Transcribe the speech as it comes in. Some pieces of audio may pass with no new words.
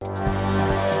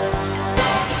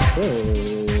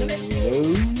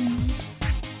Hello.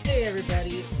 Hey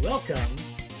everybody, welcome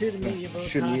to the Media Boat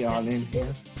Should be on in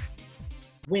here.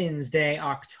 Wednesday,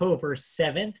 October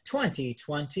 7th,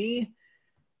 2020.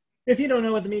 If you don't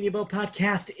know what the Media Boat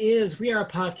Podcast is, we are a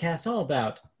podcast all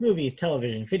about movies,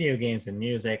 television, video games, and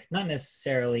music, not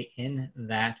necessarily in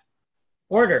that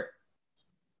order.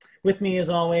 With me, as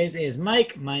always, is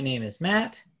Mike. My name is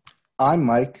Matt. I'm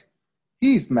Mike.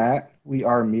 He's Matt. We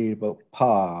are Media Boat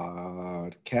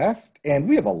Podcast, and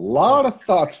we have a lot of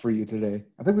thoughts for you today.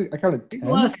 I counted 10. A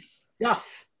lot of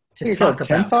stuff to I talk counted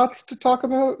 10 about. thoughts to talk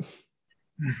about.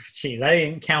 Jeez, I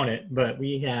didn't count it, but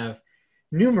we have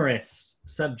numerous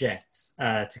subjects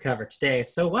to cover today.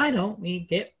 So why don't we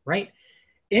get right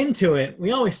into it?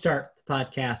 We always start the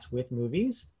podcast with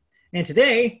movies. And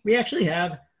today we actually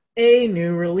have a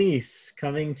new release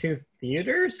coming to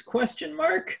theaters, ?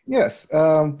 Yes,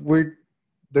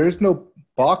 there's no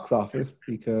box office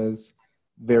because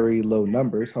very low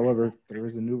numbers. However, there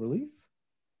is a new release.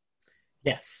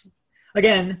 Yes.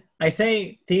 Again, I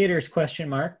say theaters ?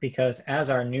 Because as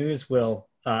our news will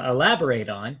elaborate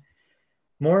on,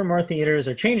 more and more theaters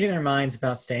are changing their minds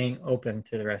about staying open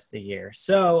through the rest of the year.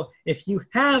 So if you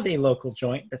have a local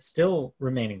joint that's still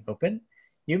remaining open,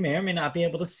 you may or may not be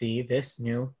able to see this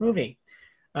new movie.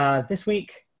 This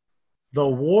week, The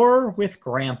War with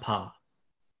Grandpa.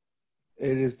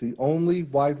 It is the only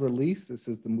wide release. This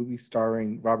is the movie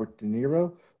starring Robert De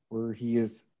Niro, where he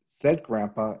is said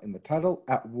grandpa in the title,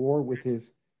 at war with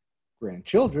his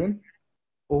grandchildren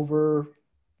over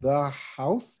the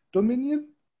house dominion,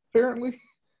 apparently.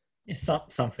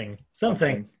 Something.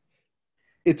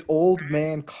 It's old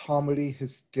man comedy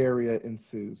hysteria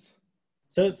ensues.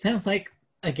 So it sounds like,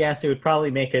 I guess it would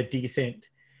probably make a decent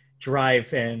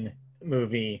drive-in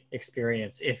movie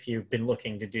experience if you've been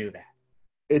looking to do that.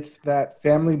 It's that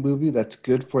family movie that's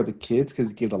good for the kids because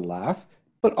you get a laugh,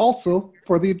 but also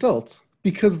for the adults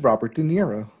because Robert De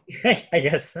Niro. I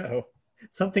guess so.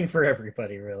 Something for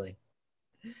everybody, really.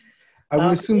 I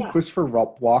would assume Christopher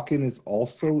Walken is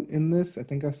also in this. I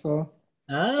think I saw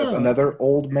as another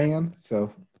old man.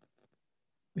 So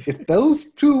if those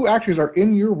two actors are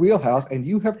in your wheelhouse and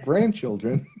you have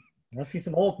grandchildren, I'll see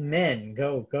some old men.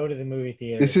 Go to the movie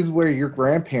theater. This is where your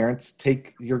grandparents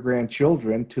take your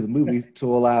grandchildren to the movies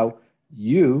to allow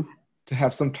you to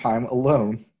have some time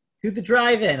alone. To the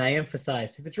drive-in, I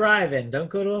emphasize. To the drive-in. Don't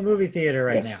go to a movie theater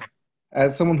right now.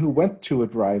 As someone who went to a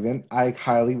drive-in, I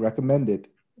highly recommend it.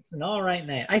 It's an all right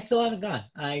night. I still haven't gone.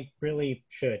 I really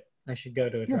should. I should go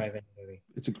to a drive-in movie.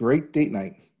 It's a great date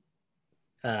night.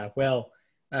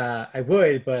 I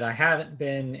would, but I haven't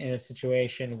been in a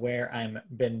situation where I'm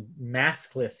been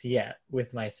maskless yet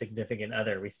with my significant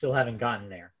other. We still haven't gotten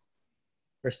there.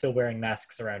 We're still wearing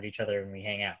masks around each other when we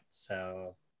hang out.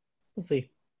 So we'll see.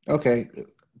 Okay,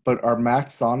 but are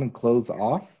masks on and clothes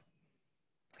off?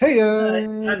 Hey,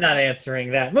 I'm not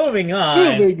answering that. Moving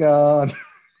on.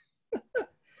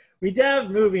 We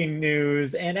have movie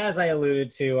news, and as I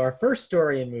alluded to, our first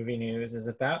story in movie news is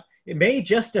about, it may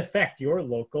just affect your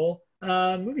local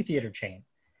movie theater chain.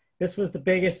 This was the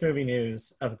biggest movie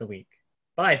news of the week,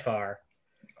 by far.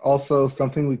 Also,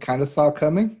 something we kind of saw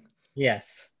coming?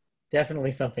 Yes,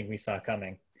 definitely something we saw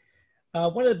coming.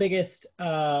 One of the biggest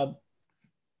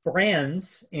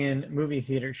brands in movie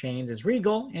theater chains is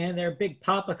Regal, and their big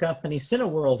papa company,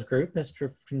 Cineworld Group, has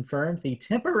confirmed the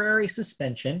temporary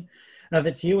suspension of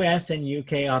its US and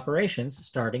UK operations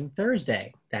starting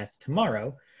Thursday. That's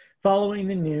tomorrow, following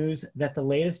the news that the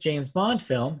latest James Bond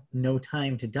film, No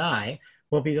Time to Die,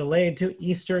 will be delayed to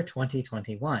Easter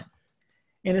 2021.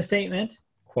 In a statement,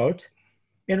 quote,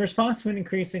 "In response to an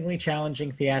increasingly challenging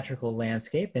theatrical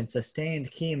landscape and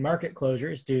sustained key market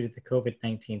closures due to the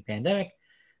COVID-19 pandemic,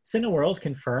 Cineworld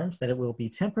confirms that it will be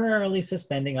temporarily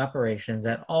suspending operations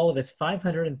at all of its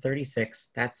 536,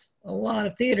 that's a lot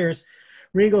of theaters,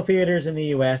 Regal theaters in the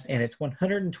US and its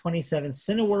 127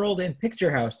 Cineworld and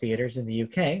Picture House theaters in the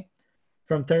UK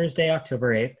from Thursday,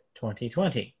 October 8th,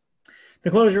 2020. The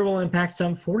closure will impact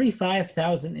some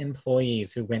 45,000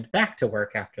 employees who went back to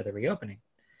work after the reopening.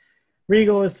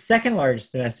 Regal is the second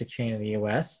largest domestic chain in the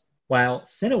US, while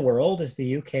Cineworld is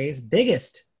the UK's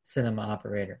biggest cinema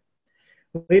operator.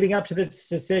 Leading up to this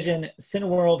decision,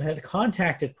 Cineworld had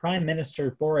contacted Prime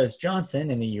Minister Boris Johnson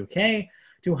in the UK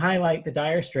to highlight the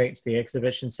dire straits the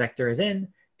exhibition sector is in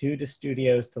due to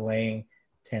studios delaying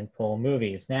tentpole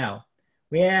movies. Now,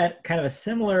 we had kind of a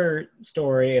similar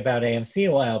story about AMC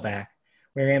a while back,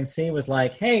 where AMC was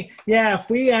like, hey, yeah, if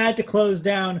we had to close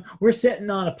down, we're sitting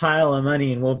on a pile of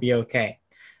money and we'll be okay.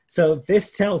 So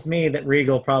this tells me that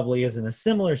Regal probably is in a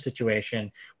similar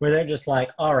situation where they're just like,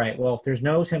 all right, well, if there's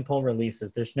no tentpole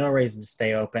releases, there's no reason to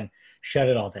stay open, shut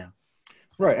it all down.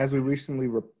 Right. As we recently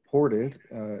reported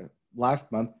last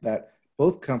month that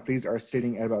both companies are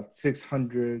sitting at about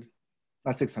 600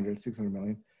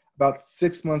 million, about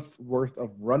 6 months worth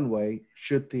of runway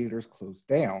should theaters close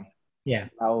down. Yeah.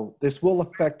 Now, this will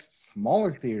affect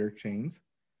smaller theater chains,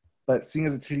 but seeing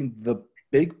as it's hitting the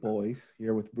big boys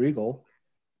here with Regal,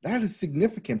 that is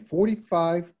significant.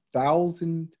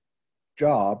 45,000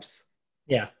 jobs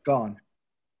gone.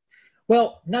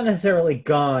 Well, not necessarily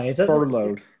gone. It doesn't.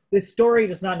 Furloughed. This story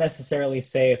does not necessarily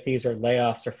say if these are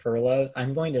layoffs or furloughs.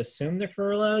 I'm going to assume they're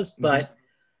furloughs, but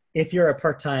if you're a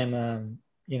part-time,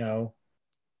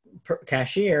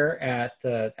 cashier at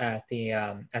the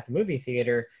movie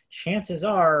theater, chances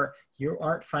are you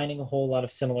aren't finding a whole lot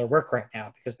of similar work right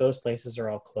now because those places are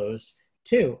all closed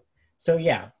too. So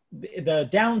yeah, the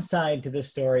downside to this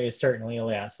story is certainly,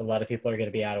 yes, a lot of people are going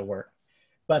to be out of work.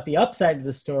 But the upside of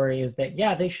the story is that,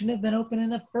 yeah, they shouldn't have been open in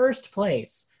the first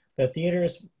place. The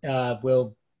theaters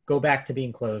will go back to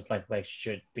being closed like they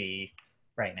should be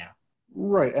right now.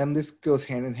 Right, and this goes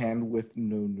hand in hand with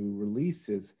no new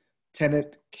releases.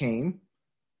 Tenet came,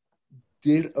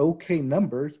 did okay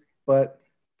numbers, but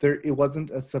it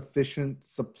wasn't a sufficient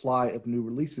supply of new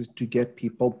releases to get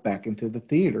people back into the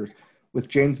theaters. With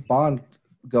James Bond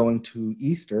going to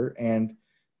Easter and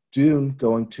Dune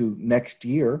going to next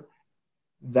year,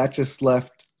 that just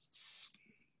left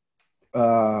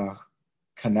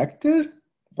Connected,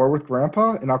 War with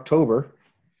Grandpa in October.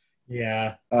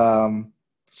 Yeah.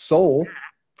 Soul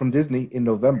from Disney in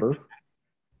November,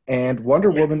 and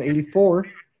Wonder Woman 84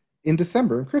 in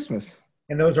December and Christmas.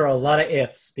 And those are a lot of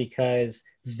ifs because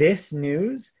this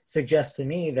news suggests to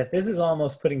me that this is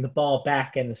almost putting the ball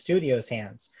back in the studio's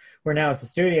hands, where now it's the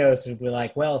studios who will be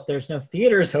like, well, if there's no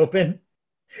theaters open,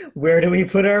 where do we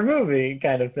put our movie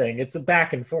kind of thing. It's a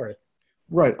back and forth.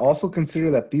 Right. Also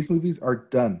consider that these movies are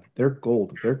done. They're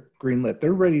gold. They're greenlit.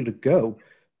 They're ready to go.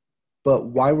 But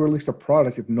why release a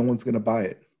product if no one's going to buy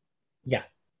it? Yeah.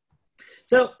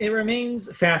 So it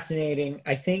remains fascinating.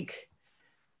 I think,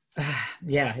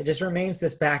 it just remains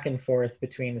this back and forth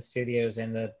between the studios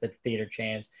and the theater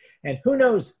chains. And who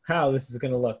knows how this is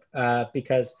going to look?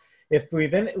 Because if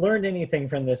we've learned anything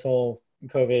from this whole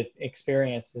COVID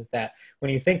experience is that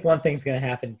when you think one thing's going to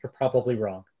happen, you're probably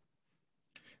wrong.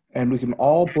 And we can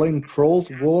all blame Trolls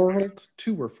World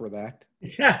Tour for that.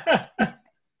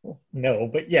 No,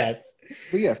 but yes.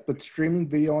 But streaming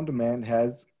video on demand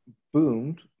has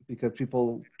boomed because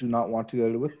people do not want to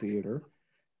go to a theater.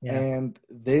 Yeah. And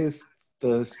the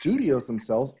studios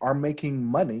themselves are making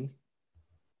money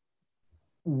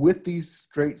with these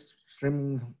straight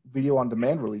streaming video on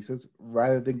demand releases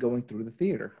rather than going through the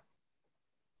theater.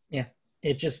 Yeah.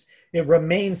 It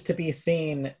remains to be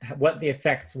seen what the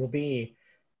effects will be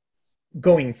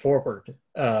going forward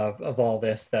of all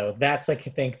this, though. That's, I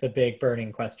think, the big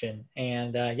burning question.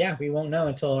 And we won't know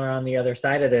until we're on the other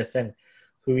side of this, and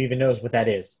who even knows what that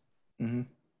is. Mm-hmm.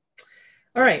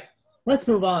 All right, let's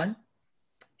move on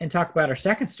and talk about our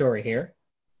second story here,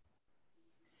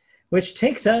 which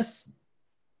takes us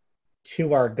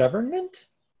to our government.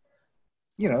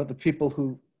 The people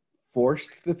who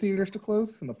forced the theaters to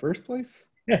close in the first place.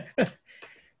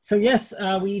 So yes,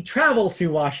 we travel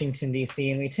to Washington,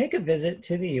 D.C., and we take a visit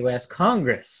to the U.S.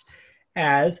 Congress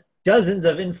as dozens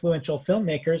of influential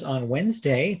filmmakers on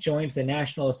Wednesday joined the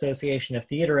National Association of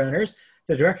Theater Owners,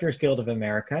 the Directors Guild of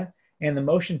America, and the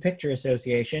Motion Picture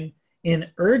Association in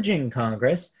urging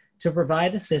Congress to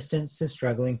provide assistance to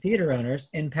struggling theater owners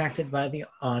impacted by the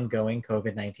ongoing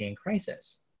COVID-19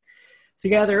 crisis.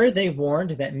 Together, they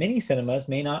warned that many cinemas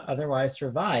may not otherwise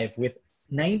survive, with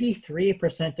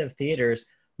 93% of theaters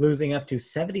losing up to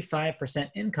 75%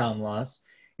 income loss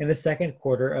in the second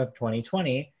quarter of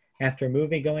 2020 after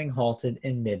moviegoing halted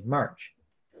in mid-March.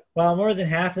 While more than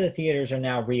half of the theaters are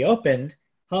now reopened,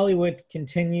 Hollywood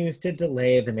continues to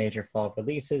delay the major fall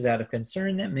releases out of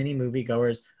concern that many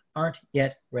moviegoers aren't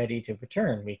yet ready to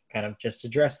return. We kind of just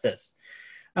addressed this.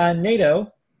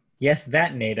 NATO, yes,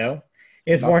 that NATO,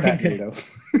 is warning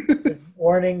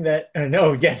that,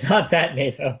 not that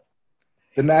NATO.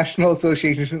 The National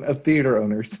Association of Theater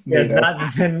Owners. Yes,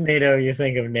 not the NATO you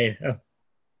think of NATO.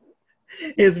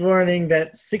 Is warning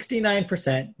that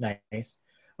 69%, nice,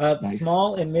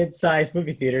 small and mid-sized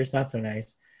movie theaters, not so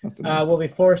nice, will be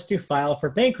forced to file for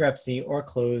bankruptcy or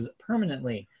close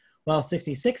permanently, while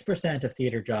 66% of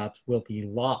theater jobs will be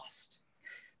lost.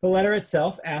 The letter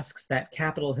itself asks that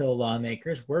Capitol Hill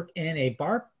lawmakers work in a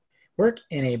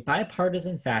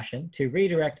bipartisan fashion to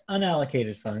redirect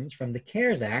unallocated funds from the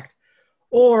CARES Act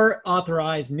or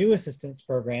authorize new assistance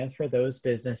programs for those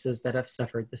businesses that have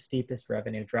suffered the steepest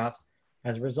revenue drops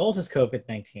as a result of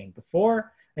COVID-19.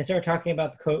 Before I start talking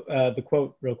about the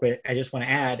quote real quick, I just want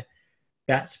to add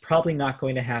that's probably not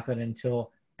going to happen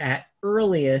until at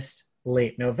earliest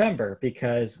late November,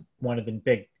 because one of the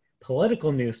big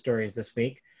political news stories this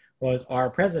week was our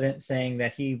president saying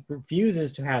that he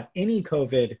refuses to have any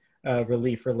COVID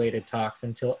relief related talks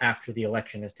until after the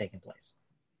election has taken place.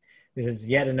 This is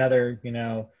yet another,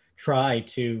 try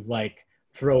to like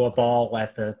throw a ball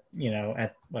at the,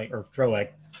 or throw a,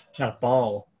 not a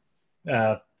ball,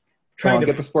 trying to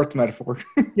get the sports metaphor.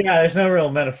 Yeah, there's no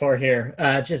real metaphor here.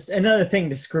 Just another thing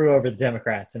to screw over the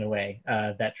Democrats in a way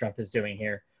that Trump is doing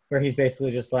here, where he's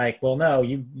basically just like, well, no,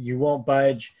 you won't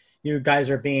budge. You guys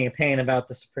are being a pain about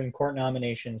the Supreme Court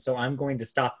nomination, so I'm going to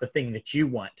stop the thing that you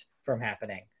want from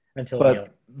happening until.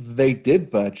 But they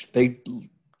did budge. They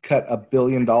cut $1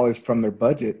 billion from their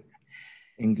budget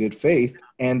in good faith,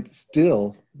 and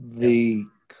still the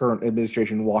current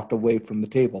administration walked away from the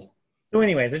table. So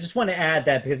anyways, I just want to add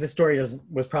that because this story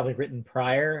was probably written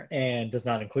prior and does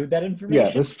not include that information.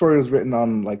 Yeah, this story was written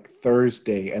on like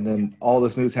Thursday, and then all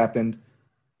this news happened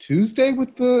Tuesday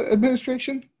with the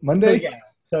administration? Monday?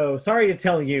 So sorry to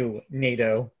tell you,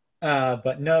 NATO,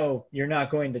 but no, you're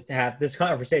not going to have, this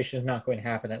conversation is not going to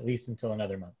happen at least until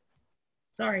another month.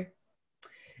 Sorry.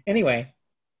 Anyway,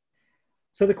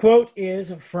 so the quote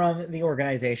is from the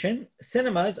organization: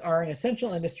 cinemas are an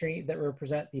essential industry that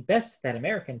represent the best that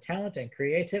American talent and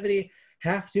creativity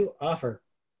have to offer.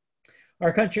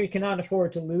 Our country cannot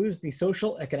afford to lose the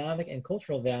social, economic, and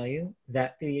cultural value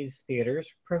that these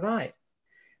theaters provide.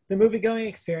 The movie-going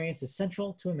experience is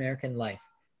central to American life.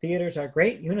 Theaters are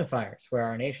great unifiers where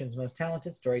our nation's most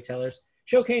talented storytellers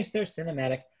showcase their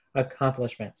cinematic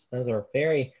accomplishments. Those are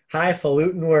very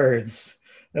highfalutin words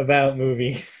about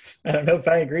movies. I don't know if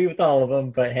I agree with all of them,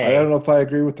 but hey. I don't know if I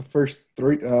agree with the first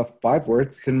 5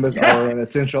 words. Cinemas are an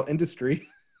essential industry.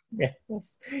 Yeah.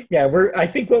 I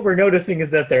think what we're noticing is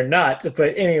that they're not.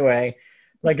 But anyway,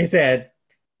 like I said,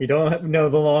 we don't know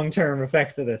the long-term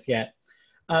effects of this yet.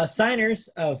 Signers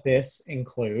of this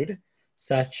include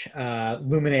such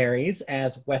luminaries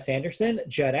as Wes Anderson,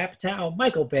 Judd Apatow,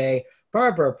 Michael Bay,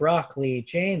 Barbara Broccoli,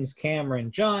 James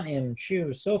Cameron, John M.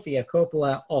 Chu, Sofia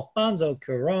Coppola, Alfonso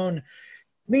Cuarón,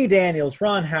 Lee Daniels,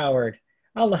 Ron Howard,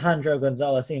 Alejandro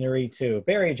Gonzalez Inarritu,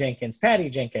 Barry Jenkins, Patty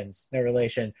Jenkins, no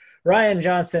relation, Rian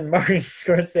Johnson, Martin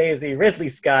Scorsese, Ridley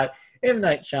Scott, M.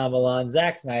 Night Shyamalan,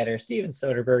 Zack Snyder, Steven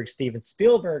Soderbergh, Steven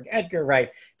Spielberg, Edgar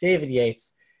Wright, David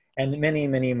Yates, and many,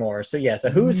 many more. So yes, a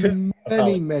who's who.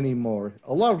 Many more.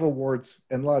 A lot of awards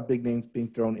and a lot of big names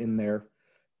being thrown in there.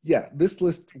 Yeah, this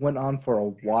list went on for a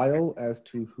while as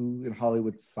to who in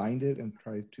Hollywood signed it and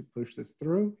tried to push this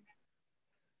through.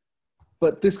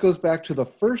 But this goes back to the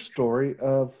first story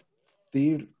of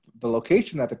the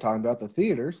location that they're talking about, the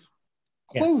theaters,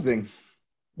 closing.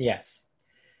 Yes.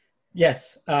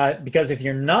 Because if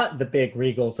you're not the big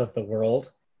Regals of the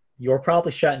world, you're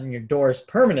probably shutting your doors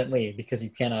permanently because you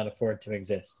cannot afford to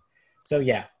exist. So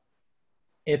yeah,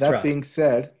 it's rough. That being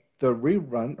said, the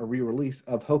rerun or re-release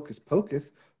of Hocus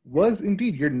Pocus was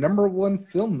indeed your number one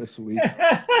film this week.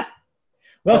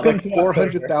 Welcome to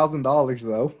 $400,000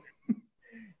 though.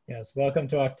 Yes, welcome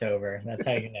to October. That's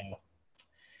how you know.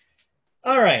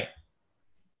 All right.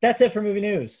 That's it for movie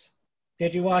news.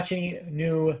 Did you watch any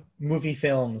new movie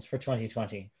films for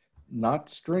 2020? Not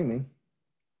streaming.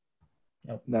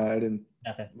 Nope. No, I didn't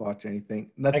watch anything.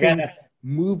 Nothing, nothing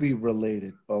movie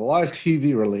related, but a lot of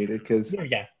TV related because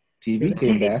TV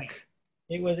came back.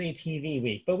 It was a TV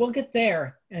week, but we'll get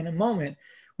there in a moment.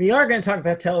 We are going to talk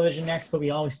about television next, but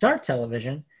we always start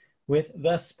television with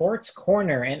the Sports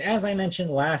Corner. And as I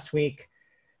mentioned last week,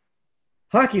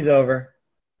 hockey's over.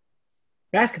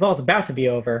 Basketball's about to be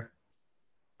over.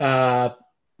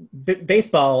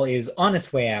 Baseball is on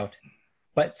its way out,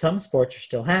 but some sports are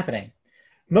still happening.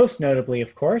 Most notably,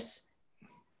 of course,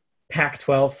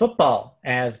 Pac-12 football,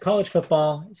 as college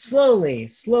football slowly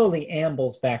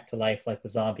ambles back to life like the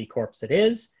zombie corpse it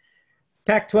is.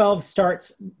 Pac-12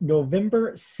 starts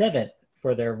November 7th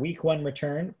for their week 1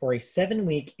 return for a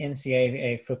 7-week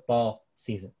NCAA football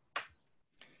season.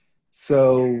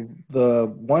 So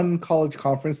the one college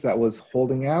conference that was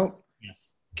holding out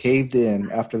caved in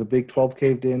after the Big 12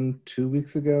 caved in 2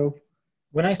 weeks ago.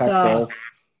 When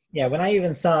I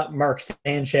even saw Mark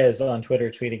Sanchez on Twitter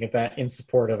tweeting about in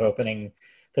support of opening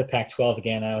the Pac-12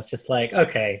 again, I was just like,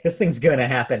 okay, this thing's going to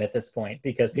happen at this point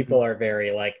because people are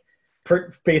very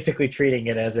basically treating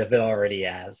it as if it already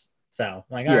has. So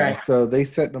all right. So they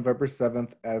set November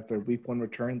 7th as their week 1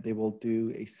 return. They will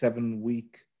do a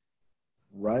 7-week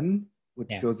run,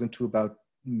 which goes into about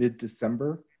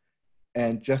mid-December,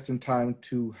 and just in time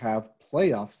to have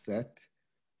playoffs set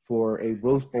for a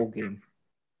Rose Bowl game.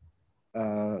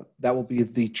 That will be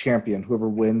the champion. Whoever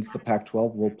wins the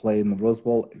Pac-12 will play in the Rose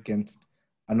Bowl against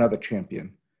another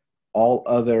champion. All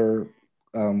other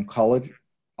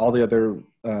all the other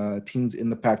teams in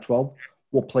the Pac-12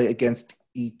 will play against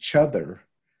each other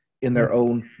in their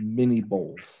own mini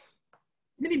bowls.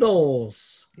 Mini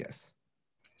bowls. Yes.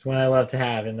 It's what I love to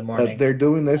have in the morning. They're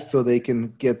doing this so they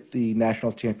can get the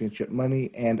national championship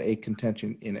money and a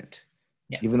contention in it,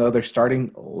 even though they're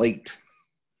starting late.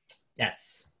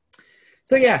 Yes.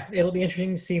 So, yeah, it'll be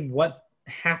interesting to see what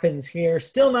happens here.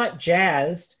 Still not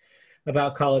jazzed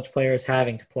about college players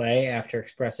having to play after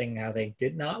expressing how they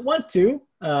did not want to,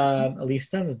 at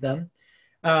least some of them.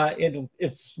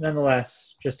 It's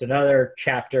nonetheless just another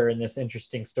chapter in this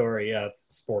interesting story of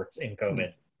sports in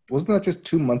COVID. Wasn't that just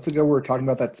 2 months ago we were talking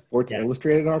about that Sports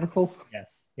Illustrated article?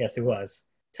 Yes, it was.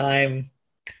 Time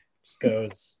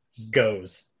just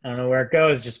goes. I don't know where it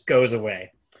goes, just goes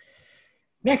away.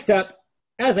 Next up,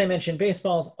 as I mentioned,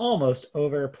 baseball's almost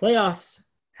over. Playoffs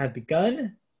have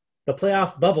begun. The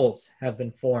playoff bubbles have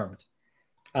been formed.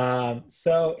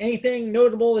 So anything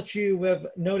notable that you have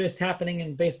noticed happening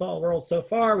in baseball world so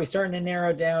far? We starting to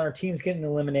narrow down. Our teams getting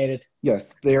eliminated.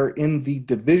 Yes, they're in the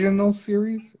divisional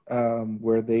series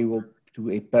where they will do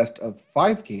a best of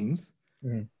 5 games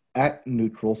at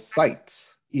neutral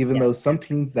sites, even though some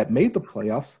teams that made the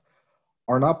playoffs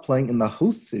are not playing in the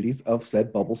host cities of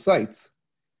said bubble sites,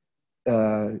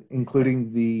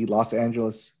 including the Los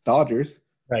Angeles Dodgers.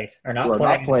 Right, are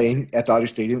not playing at Dodger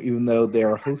Stadium, even though they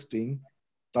are hosting.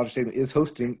 Dodger Stadium is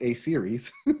hosting a series.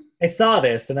 I saw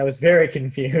this and I was very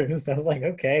confused. I was like,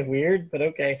 okay, weird, but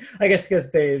okay. I guess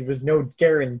because there was no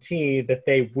guarantee that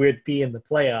they would be in the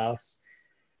playoffs.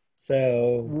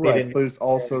 So right, but it's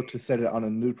also to set it on a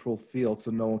neutral field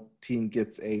so no team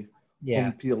gets a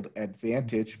home field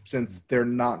advantage since they're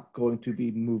not going to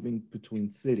be moving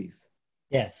between cities.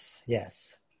 Yes.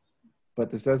 But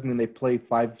this doesn't mean they play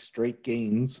 5 straight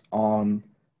games on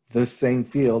the same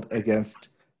field against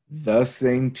the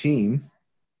same team,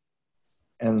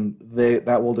 and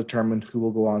that will determine who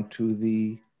will go on to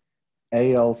the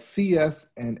ALCS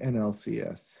and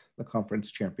NLCS, the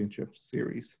Conference Championship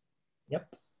Series.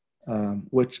 Yep.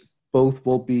 Which both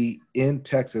will be in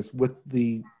Texas, with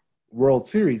the World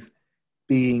Series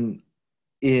being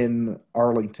in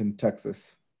Arlington,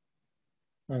 Texas.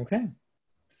 Okay.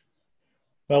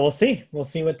 Well, we'll see. We'll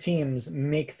see what teams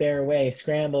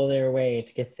scramble their way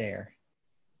to get there.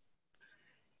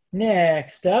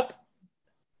 Next up,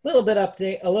 a little bit of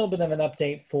an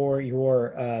update for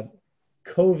your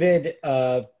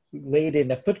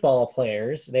COVID-laden football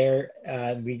players.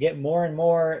 We get more and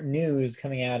more news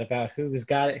coming out about who's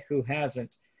got it, who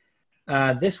hasn't.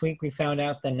 This week, we found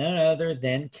out that none other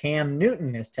than Cam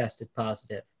Newton has tested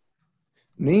positive.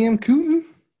 Nam Cooten?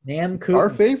 Our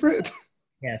favorite?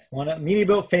 Yes, Media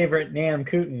Boat favorite Nam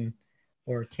Cooten,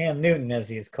 or Cam Newton as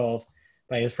he is called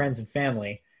by his friends and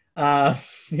family.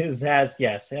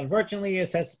 Unfortunately, he has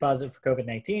tested positive for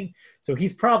COVID-19, so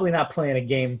he's probably not playing a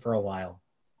game for a while,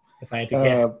 if I had to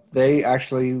guess. They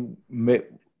actually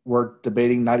were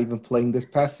debating not even playing this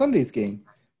past Sunday's game,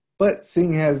 but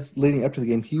seeing as leading up to the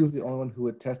game, he was the only one who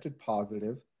had tested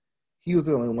positive. He was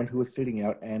the only one who was sitting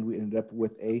out, and we ended up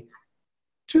with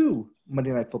 2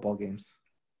 Monday Night Football games.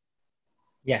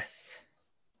 Yes.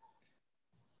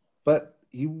 But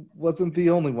he wasn't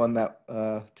the only one that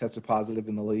tested positive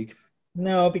in the league.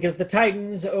 No, because the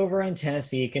Titans over in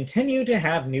Tennessee continue to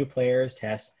have new players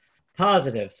test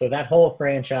positive. So that whole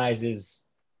franchise is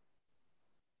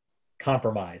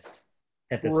compromised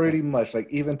at this point. Pretty much. Like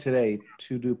even today,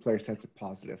 2 new players tested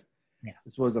positive. Yeah.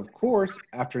 This was, of course,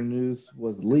 after news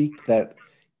was leaked that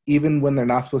even when they're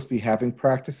not supposed to be having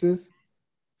practices,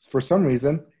 for some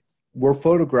reason, were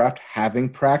photographed having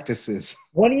practices.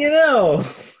 What do you know?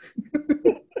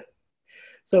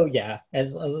 So yeah,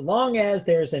 as long as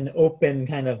there's an open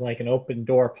kind of like an open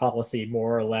door policy,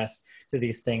 more or less, to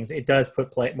these things, it does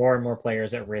put more and more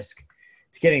players at risk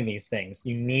to getting these things.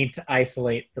 You need to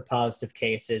isolate the positive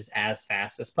cases as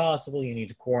fast as possible. You need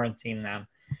to quarantine them,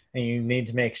 and you need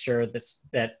to make sure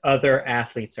that other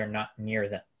athletes are not near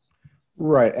them.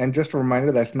 Right, and just a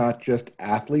reminder, that's not just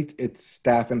athletes, it's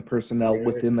staff and personnel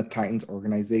within the Titans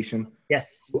organization.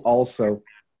 Yes. Who also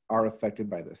are affected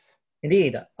by this.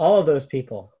 Indeed, all of those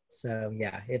people. So,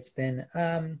 yeah, it's been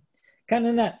kind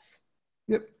of nuts.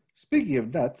 Yep. Speaking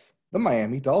of nuts, the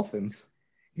Miami Dolphins.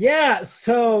 Yeah,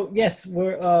 so, yes,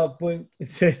 we'll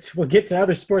get to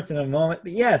other sports in a moment.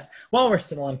 But, yes, while we're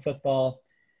still on football,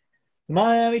 The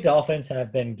Miami Dolphins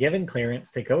have been given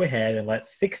clearance to go ahead and let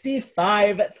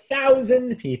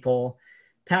 65,000 people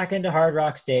pack into Hard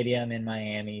Rock Stadium in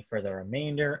Miami for the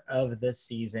remainder of the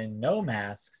season. No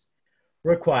masks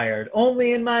required.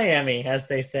 Only in Miami, as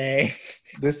they say.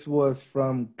 This was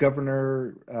from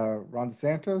Governor Ron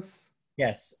DeSantis.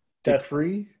 Yes.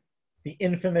 Decree. The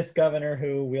infamous governor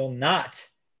who will not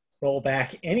roll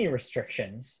back any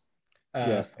restrictions.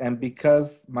 Yes, and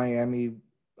because Miami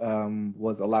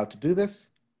was allowed to do this,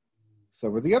 so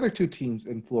were the other two teams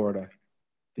in Florida,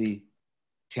 the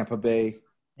Tampa Bay,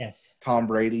 yes, Tom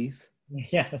Brady's,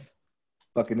 yes,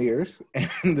 Buccaneers,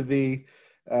 and the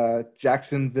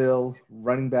Jacksonville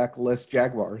running back list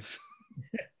Jaguars.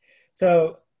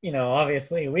 So,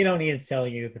 obviously, we don't need to tell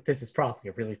you that this is probably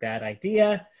a really bad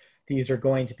idea. These are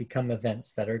going to become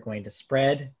events that are going to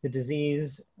spread the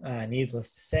disease,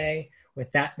 needless to say,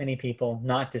 with that many people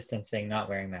not distancing, not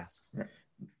wearing masks.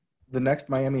 The next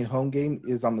Miami home game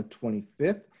is on the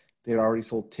 25th. They had already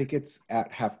sold tickets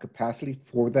at half capacity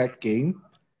for that game.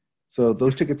 So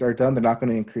those tickets are done. They're not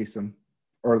going to increase them,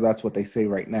 or that's what they say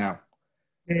right now.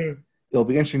 It'll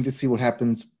be interesting to see what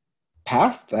happens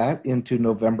past that into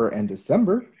November and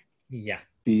December. Yeah.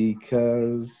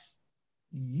 Because,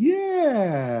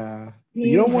 you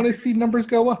don't want to see numbers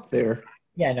go up there.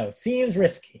 Yeah, no, it seems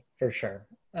risky for sure,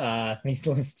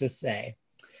 needless to say.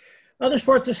 Other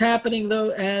sports are happening, though,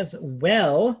 as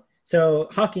well. So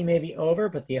hockey may be over,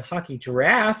 but the hockey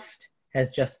draft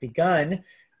has just begun.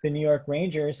 The New York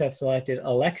Rangers have selected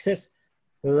Alexis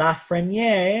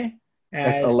Lafreniere.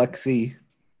 That's Alexi,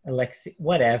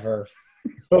 whatever.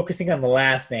 Focusing on the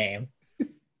last name.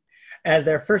 As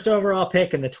their first overall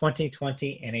pick in the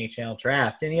 2020 NHL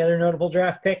draft. Any other notable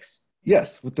draft picks?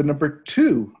 Yes, with the number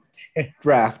 2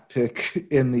 draft pick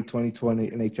in the 2020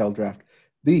 NHL draft.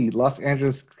 The Los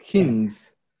Angeles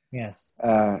Kings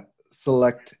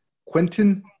select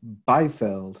Quentin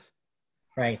Byfield.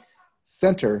 Right.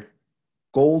 Center,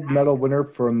 gold medal winner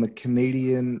from the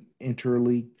Canadian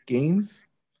Interleague Games.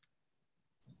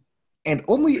 And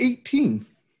only 18.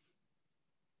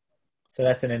 So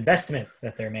that's an investment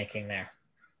that they're making there.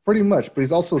 Pretty much, but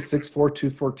he's also 6'4",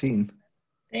 214.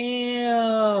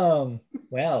 Damn.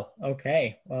 Well,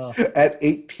 okay. Well, at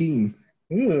 18.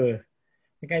 Ooh.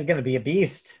 The guy's going to be a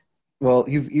beast. Well,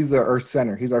 he's our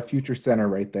center. He's our future center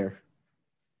right there.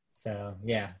 So,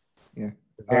 yeah. Yeah.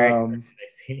 I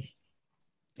see.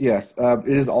 Yes.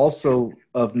 It is also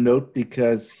of note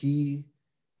because he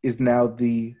is now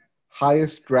the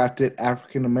highest drafted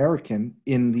African-American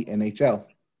in the NHL.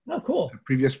 Oh, cool. The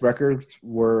previous records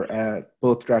were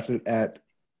both drafted at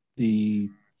the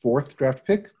 4th draft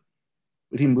pick,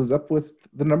 but he moves up with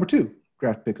the number 2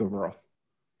 draft pick overall.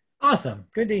 Awesome.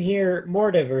 Good to hear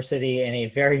more diversity in a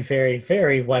very, very,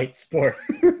 very white sport.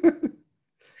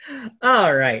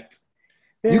 All right.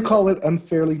 Then, you call it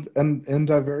unfairly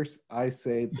undiverse. I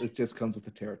say it just comes with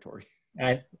the territory.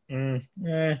 I don't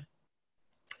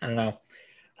know.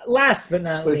 Last but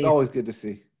not least. It's always good to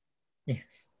see.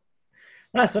 Yes.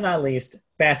 Last but not least,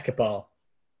 basketball.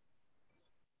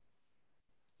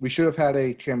 We should have had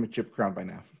a championship crown by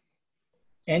now.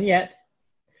 And yet,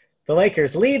 the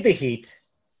Lakers lead the Heat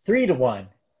 3-1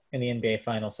 in the NBA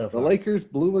Finals so far. The Lakers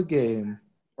blew a game,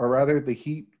 or rather, the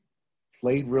Heat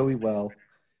played really well.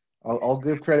 I'll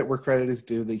give credit where credit is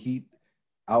due. The Heat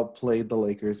outplayed the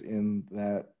Lakers in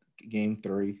that game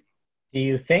 3. Do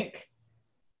you think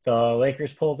the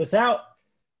Lakers pulled this out?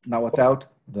 Not without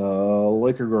the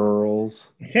Laker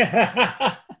girls.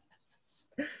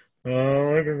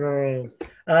 Oh, Laker girls.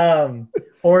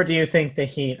 Or do you think the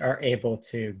Heat are able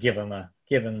to give them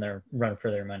their run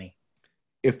for their money?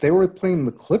 If they were playing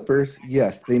the Clippers,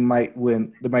 yes, they might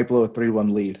win. They might blow a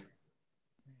 3-1 lead,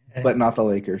 but not the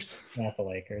Lakers. Not the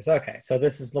Lakers. Okay, so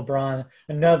this is LeBron.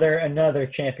 Another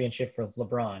championship for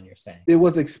LeBron. You're saying it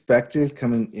was expected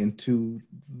coming into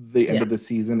the end of the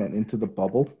season and into the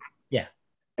bubble. Yeah,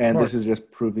 and this is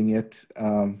just proving it.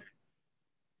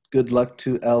 Good luck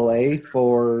to LA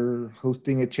for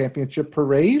hosting a championship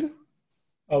parade.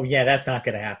 Oh yeah, that's not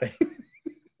going to happen.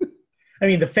 I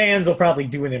mean, the fans will probably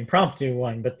do an impromptu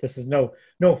one, but this is no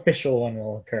official one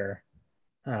will occur.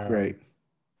 Right.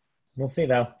 We'll see,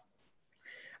 though.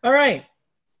 All right.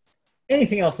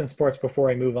 Anything else in sports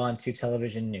before I move on to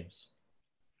television news?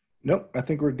 Nope. I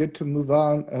think we're good to move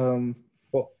on.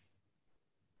 Cool.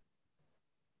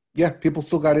 Yeah, people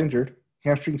still got injured.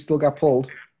 Hamstring still got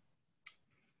pulled.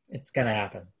 It's going to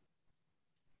happen.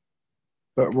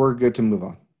 But we're good to move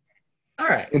on. All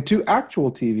right. Into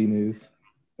actual TV news.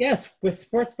 Yes, with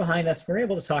sports behind us, we're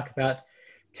able to talk about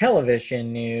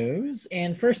television news.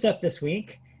 And first up this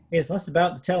week is less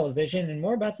about the television and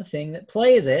more about the thing that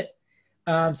plays it.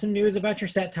 some news about your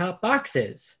set-top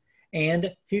boxes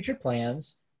and future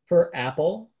plans for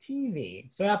Apple TV.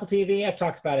 So Apple TV, I've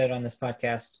talked about it on this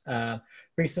podcast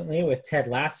recently with Ted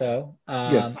Lasso.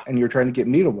 Yes, and you're trying to get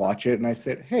me to watch it, and I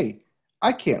said, hey,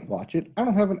 I can't watch it. I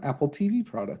don't have an Apple TV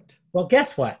product. Well,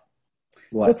 guess what?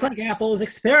 What? Looks like Apple is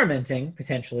experimenting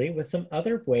potentially with some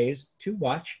other ways to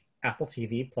watch Apple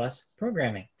TV Plus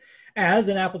programming. As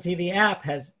an Apple TV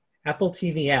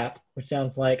app, which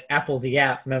sounds like Apple the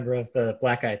App, member of the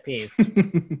Black Eyed Peas,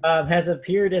 has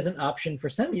appeared as an option for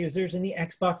some users in the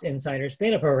Xbox Insiders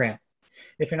beta program.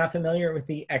 If you're not familiar with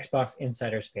the Xbox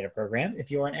Insiders beta program,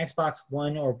 if you are an Xbox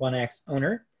One or One X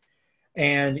owner,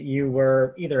 and you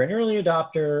were either an early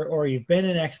adopter or you've been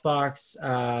an Xbox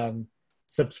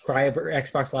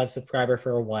Xbox Live subscriber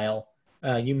for a while,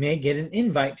 you may get an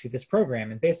invite to this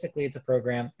program. And basically, it's a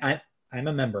program, I'm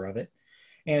a member of it.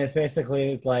 And it's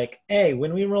basically like, hey,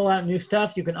 when we roll out new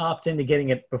stuff, you can opt into getting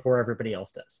it before everybody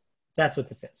else does. That's what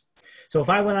this is. So if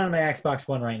I went on my Xbox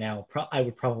One right now, I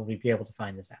would probably be able to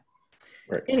find this app.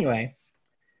 Right. Anyway,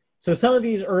 so some of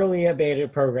these early beta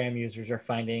program users are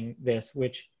finding this,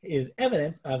 which is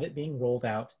evidence of it being rolled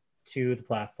out to the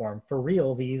platform for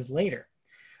realsies later.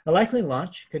 A likely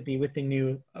launch could be with the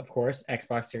new, of course,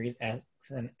 Xbox Series X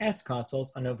and S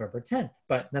consoles on November 10th,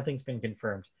 but nothing's been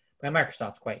confirmed by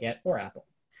Microsoft quite yet, or Apple.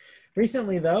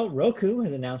 Recently, though, Roku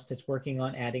has announced it's working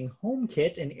on adding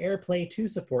HomeKit and AirPlay 2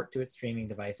 support to its streaming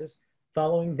devices,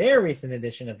 following their recent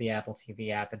addition of the Apple TV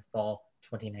app in fall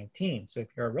 2019. So if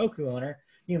you're a Roku owner,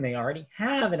 you may already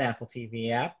have an Apple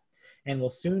TV app and will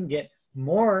soon get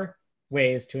more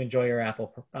ways to enjoy your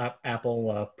Apple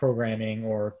programming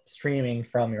or streaming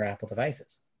from your Apple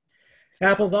devices.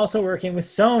 Apple's also working with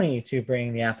Sony to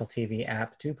bring the Apple TV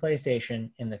app to PlayStation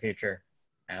in the future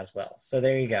as well. So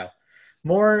there you go.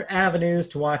 More avenues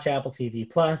to watch Apple TV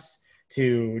Plus,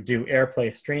 to do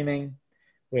AirPlay streaming,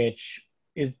 which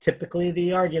is typically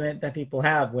the argument that people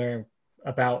have where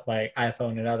about like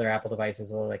iPhone and other Apple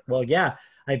devices are like, well, yeah,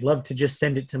 I'd love to just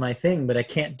send it to my thing, but I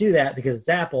can't do that because it's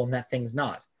Apple and that thing's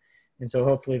not. And so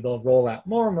hopefully they'll roll out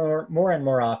more and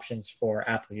more options for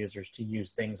Apple users to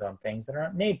use things on things that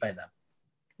aren't made by them.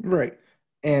 Right.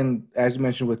 And as you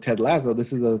mentioned with Ted Lasso,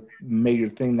 this is a major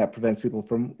thing that prevents people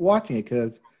from watching it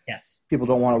because yes, people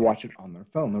don't want to watch it on their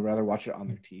phone. They'd rather watch it on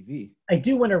their TV. I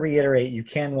do want to reiterate, you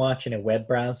can watch in a web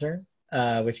browser,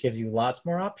 which gives you lots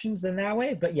more options than that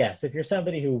way. But yes, if you're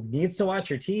somebody who needs to watch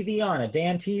your TV on a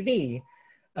damn TV,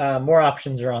 more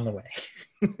options are on the way.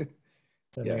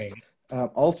 So yes.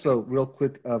 Also, real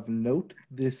quick of note,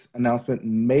 this announcement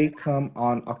may come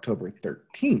on October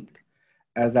 13th,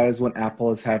 as that is when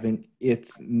Apple is having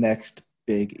its next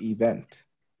big event.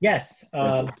 Yes.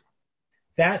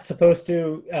 That's supposed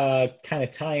to kind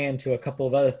of tie into a couple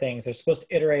of other things. They're supposed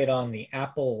to iterate on the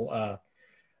Apple,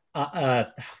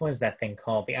 what is that thing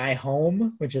called? The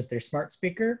iHome, which is their smart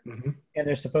speaker. Mm-hmm. And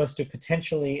they're supposed to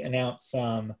potentially announce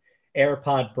some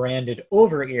AirPod branded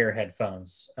over-ear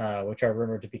headphones, which are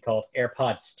rumored to be called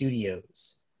AirPod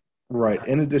Studios. Right.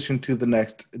 In addition to the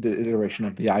iteration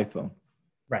of the iPhone.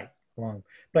 Right.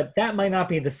 But that might not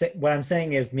be the same. What I'm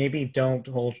saying is maybe don't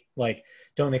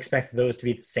expect those to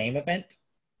be the same event.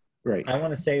 Right. I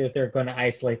want to say that they're going to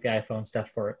isolate the iPhone stuff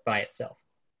for it by itself,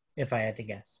 if I had to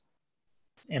guess,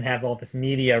 and have all this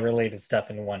media-related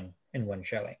stuff in one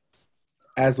showing.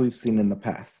 As we've seen in the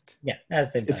past. Yeah,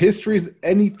 as they've done. If history is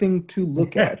anything to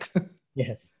look at.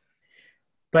 Yes.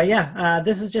 But yeah,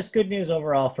 this is just good news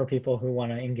overall for people who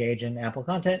want to engage in Apple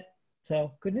content.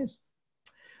 So good news.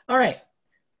 All right.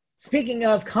 Speaking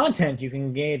of content you can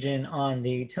engage in on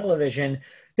the television,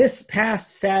 this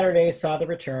past Saturday saw the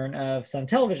return of some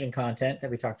television content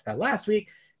that we talked about last week,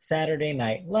 Saturday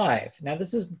Night Live. Now,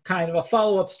 this is kind of a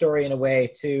follow-up story in a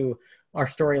way to our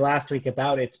story last week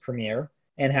about its premiere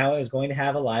and how it was going to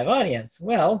have a live audience.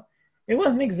 Well, it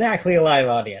wasn't exactly a live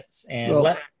audience, and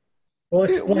we'll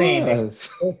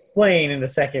explain in a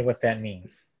second what that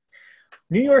means.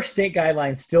 New York State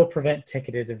guidelines still prevent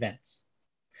ticketed events.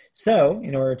 So,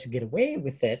 in order to get away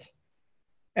with it,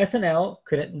 SNL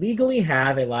couldn't legally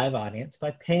have a live audience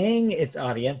by paying its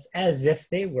audience as if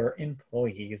they were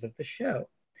employees of the show.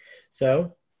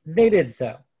 So, they did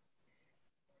so.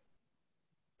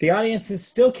 The audiences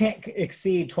still can't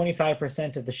exceed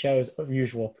 25% of the show's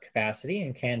usual capacity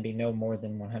and can be no more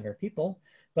than 100 people,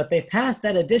 but they passed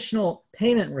that additional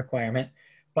payment requirement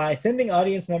by sending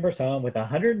audience members home with a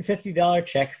 $150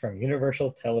 check from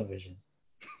Universal Television.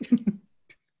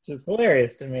 Which is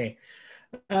hilarious to me.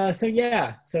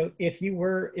 So if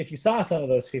you saw some of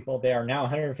those people, they are now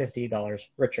 $150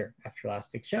 richer after last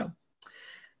week's show.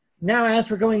 Now, as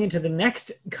we're going into the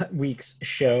next week's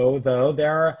show, though,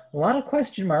 there are a lot of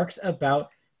question marks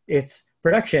about its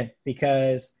production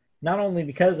because not only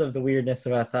because of the weirdness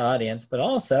about the audience, but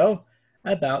also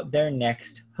about their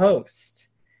next host.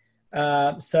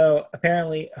 So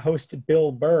apparently, host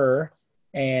Bill Burr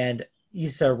and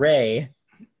Issa Rae.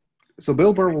 So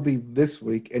Bill Burr will be this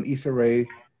week, and Issa Rae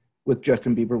with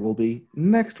Justin Bieber will be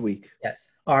next week.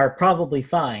 Yes, are probably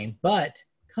fine, but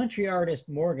country artist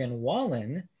Morgan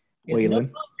Wallen is no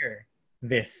longer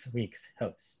this week's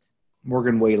host.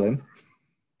 Morgan Wallen.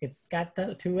 It's got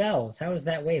the two L's. How is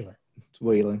that Waylon? It's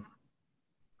Waylon.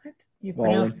 What? You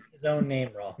pronounced his own name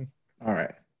wrong. All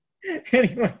right.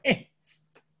 Anyways.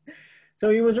 So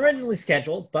he was originally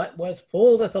scheduled, but was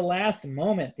pulled at the last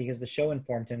moment because the show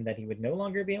informed him that he would no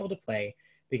longer be able to play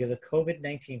because of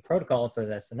COVID-19 protocols at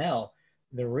SNL.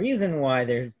 The reason why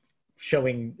they're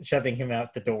shoving him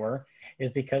out the door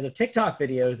is because of TikTok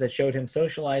videos that showed him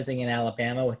socializing in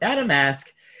Alabama without a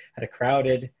mask at a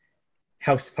crowded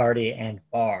house party and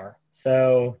bar.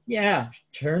 So yeah,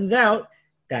 turns out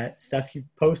that stuff you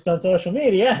post on social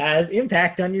media has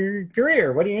impact on your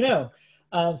career. What do you know?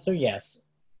 So yes.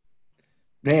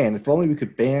 Man, if only we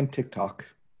could ban TikTok.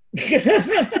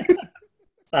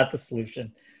 Not the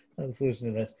solution. Not the solution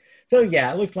to this. So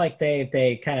yeah, it looked like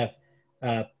they kind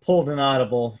of pulled an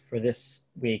audible for this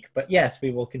week. But yes,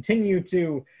 we will continue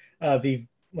to be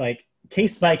like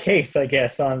case by case, I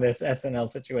guess, on this SNL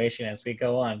situation as we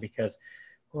go on, because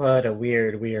what a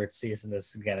weird season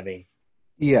this is going to be.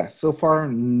 Yeah, so far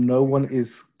no one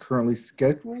is currently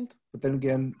scheduled, but then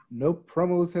again, no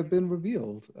promos have been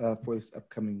revealed for this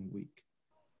upcoming week.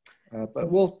 But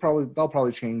they'll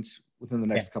probably change within the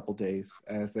next couple days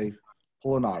as they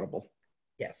pull an audible.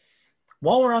 Yes.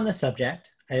 While we're on the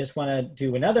subject, I just want to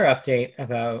do another update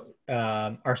about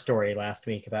our story last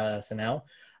week about SNL.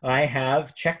 I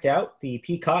have checked out the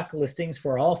Peacock listings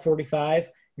for all 45,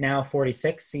 now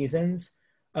 46 seasons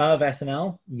of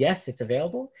SNL. Yes, it's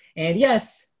available. And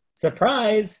yes,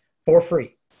 surprise, for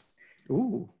free.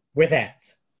 Ooh. With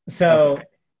ads. So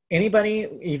anybody,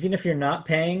 even if you're not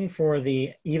paying for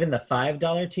even the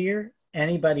 $5 tier,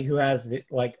 anybody who has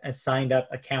like a signed up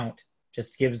account,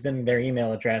 just gives them their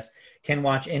email address, can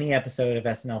watch any episode of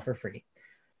SNL for free.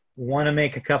 Want to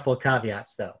make a couple of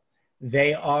caveats, though.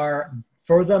 They are,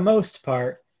 for the most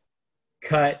part,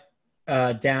 cut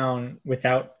down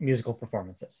without musical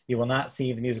performances. You will not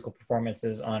see the musical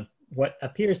performances on what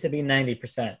appears to be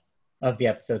 90% of the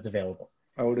episodes available.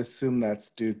 I would assume that's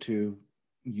due to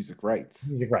music rights.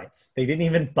 Music rights. They didn't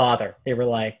even bother. They were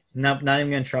like, nope, not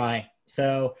even going to try.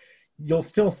 So you'll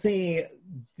still see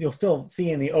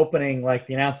in the opening, like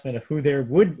the announcement of who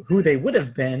they would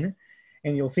have been,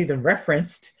 and you'll see them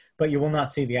referenced, but you will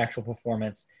not see the actual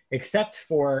performance, except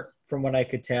for, from what I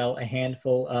could tell, a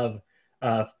handful of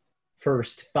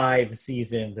first 5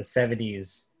 season, the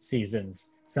 70s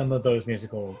seasons. Some of those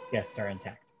musical guests are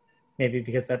intact. Maybe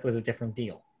because that was a different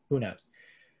deal. Who knows?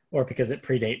 Or because it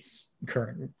predates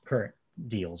current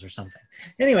deals or something.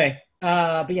 Anyway,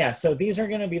 but yeah, so these are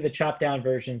going to be the chopped down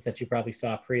versions that you probably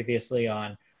saw previously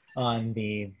on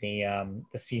the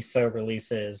CISO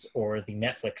releases or the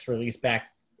Netflix release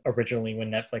back originally when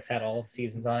Netflix had all of the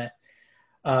seasons on it.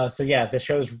 So yeah, the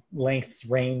show's lengths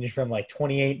range from like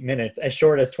 28 minutes, as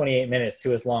short as 28 minutes,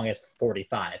 to as long as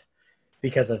 45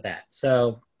 because of that.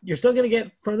 So you're still going to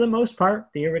get, for the most part,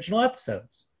 the original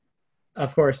episodes.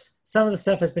 Of course, some of the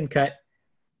stuff has been cut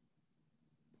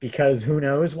because who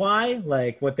knows why.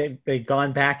 Like what they've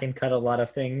gone back and cut a lot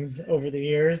of things over the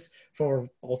years for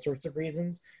all sorts of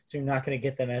reasons. So you're not going to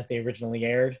get them as they originally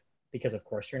aired because, of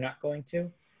course, you're not going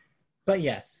to. But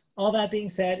yes, all that being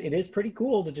said, it is pretty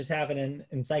cool to just have an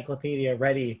encyclopedia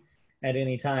ready at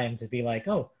any time to be like,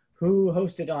 oh, who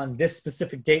hosted on this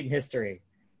specific date in history?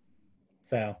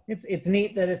 So it's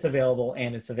neat that it's available,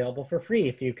 and it's available for free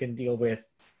if you can deal with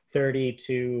 30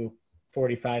 to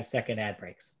 45-second ad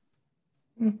breaks.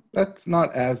 That's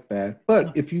not as bad.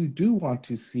 But if you do want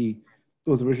to see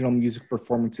those original music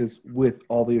performances with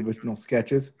all the original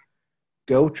sketches,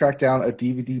 go track down a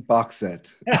DVD box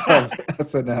set of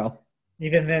SNL.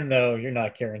 Even then, though, you're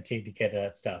not guaranteed to get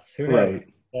that stuff. Who knows?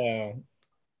 Right. So,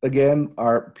 again,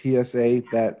 our PSA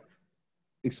that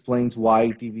explains why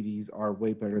DVDs are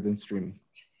way better than streaming.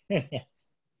 Yes.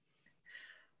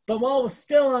 But while we're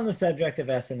still on the subject of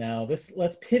SNL,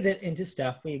 let's pivot into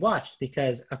stuff we watched,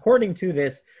 because according to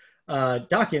this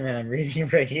document I'm reading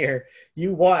right here,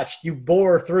 you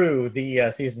bore through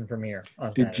the season premiere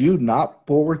on Saturday. Did you not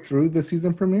bore through the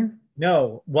season premiere?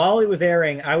 No. While it was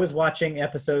airing, I was watching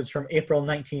episodes from April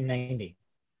 1990.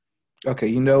 Okay,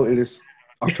 it is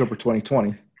October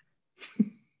 2020.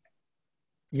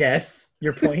 Yes,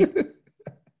 your point.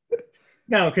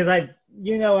 No, because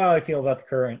you know how I feel about the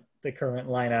current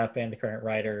lineup and the current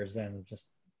writers, and just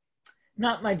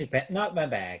not my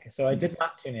bag. So I did Yes.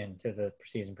 not tune in to the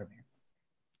season premiere.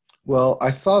 Well,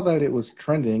 I saw that it was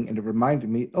trending and it reminded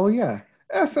me, oh yeah,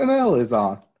 SNL is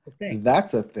on. The thing.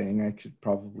 That's a thing I should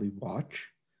probably watch.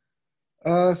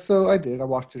 So I did. I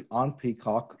watched it on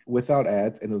Peacock without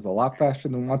ads, and it was a lot faster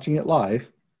than watching it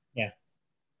live. Yeah.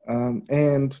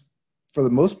 And for the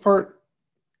most part,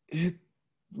 it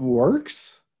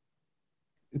works.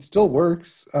 It still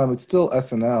works. It's still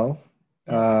SNL.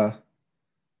 Yeah. Uh,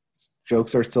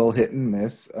 Jokes are still hit and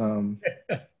miss.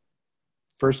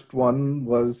 First one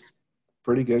was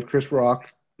pretty good. Chris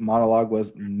Rock's monologue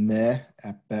was meh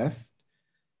at best.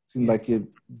 Seemed Yeah. like it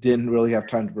didn't really have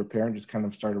time to prepare and just kind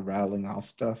of started rattling off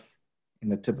stuff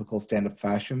in a typical stand-up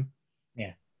fashion.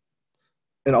 Yeah.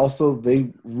 And also,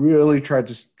 they really tried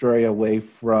to stray away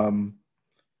from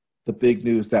the big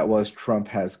news that was Trump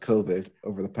has COVID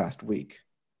over the past week.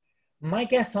 My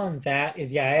guess on that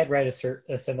is, yeah, I had read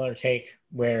a similar take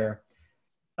where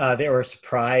they were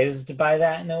surprised by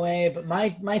that in a way. But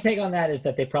my take on that is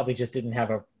that they probably just didn't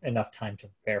have enough time to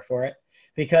prepare for it,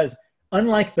 because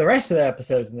unlike the rest of the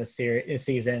episodes in this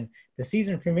season, the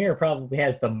season premiere probably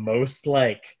has the most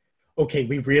like, okay,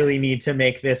 we really need to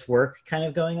make this work kind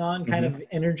of going on, kind Mm-hmm. of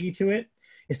energy to it,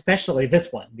 especially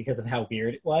this one because of how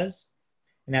weird it was.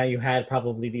 Now you had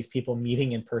probably these people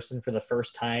meeting in person for the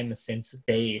first time since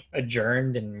they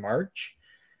adjourned in March.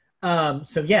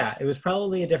 So yeah, it was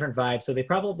probably a different vibe. So they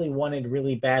probably wanted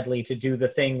really badly to do the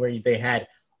thing where they had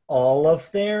all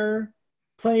of their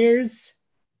players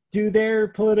do their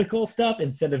political stuff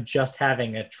instead of just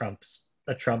having a Trump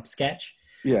sketch.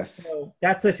 Yes. So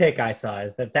that's the take I saw,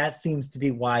 is that seems to be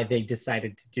why they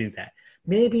decided to do that.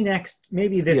 Maybe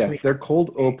this Yeah, week. their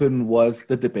cold open was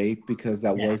the debate because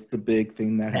that Yes, was the big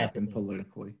thing that it had to happened be.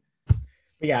 politically. But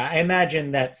yeah, I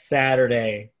imagine that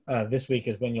Saturday, this week,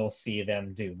 is when you'll see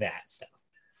them do that stuff.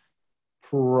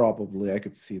 Probably, I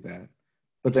could see that.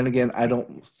 But then Just again, I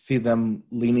don't see them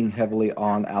leaning heavily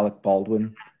on Alec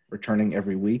Baldwin returning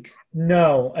every week.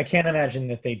 no, I can't imagine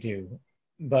that they do,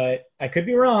 but I could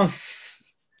be wrong.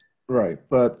 Right.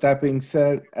 But that being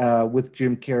said, with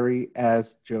Jim Carrey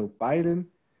as Joe Biden,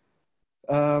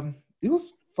 it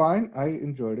was fine. I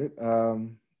enjoyed it.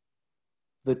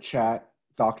 The chat,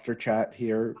 Dr. Chat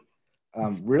here,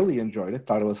 really enjoyed it.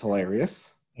 Thought it was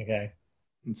hilarious Okay,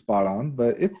 and spot on.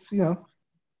 But it's,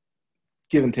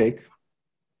 give and take.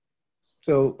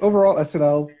 So overall,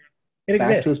 SNL it back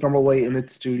to exists. its normal way in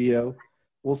its studio.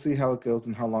 We'll see how it goes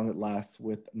and how long it lasts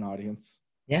with an audience.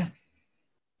 Yeah,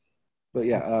 But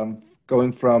yeah,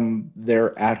 going from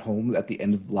their at home at the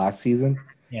end of last season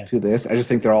yeah, to this, I just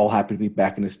think they're all happy to be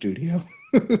back in the studio.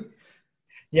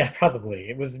 yeah. Probably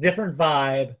it was a different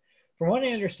vibe. From what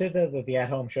I understood, though, that the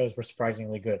at-home shows were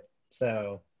surprisingly good.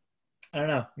 So I don't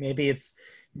know. Maybe it's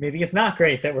not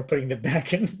great that we're putting them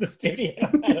back into the studio.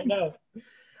 I don't know.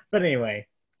 But anyway,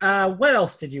 what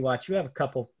else did you watch? You have a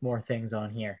couple more things on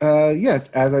here. Yes,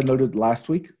 as I noted last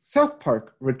week, South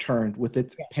Park returned with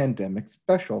its Yes. pandemic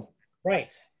special.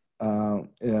 Right.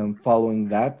 And following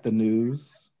that, the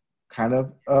news kind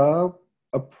of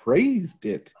appraised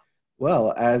it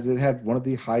well, as it had one of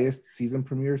the highest season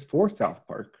premieres for South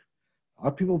Park. A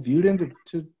lot of people viewed in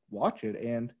to watch it,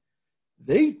 and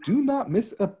they do not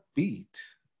miss a beat.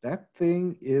 That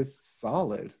thing is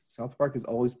solid. South Park has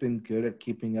always been good at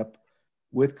keeping up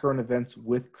with current events,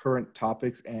 with current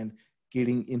topics, and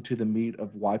getting into the meat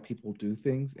of why people do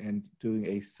things and doing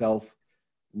a self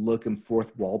look and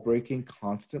forth wall breaking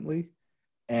constantly.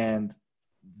 And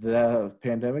the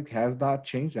pandemic has not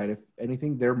changed that. If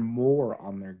anything, they're more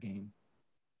on their game,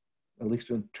 at least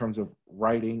in terms of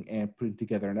writing and putting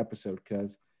together an episode,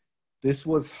 because this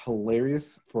was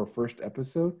hilarious for a first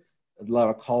episode. A lot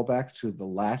of callbacks to the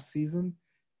last season.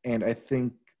 And I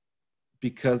think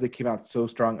because they came out so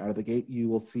strong out of the gate, you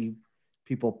will see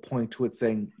people point to it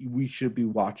saying, we should be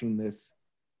watching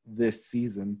this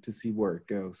season to see where it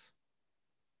goes.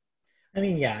 I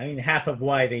mean, yeah. I mean, half of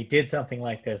why they did something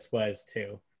like this was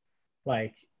to,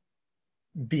 like,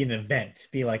 be an event,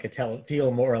 be like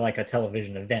feel more like a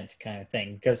television event kind of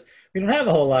thing. Because we don't have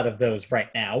a whole lot of those right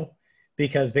now.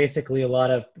 Because basically,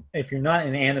 if you're not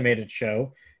an animated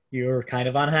show, you're kind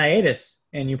of on hiatus,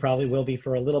 and you probably will be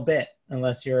for a little bit,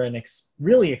 unless you're an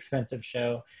really expensive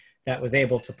show that was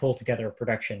able to pull together a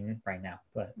production right now.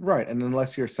 But Right. And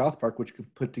unless you're South Park, which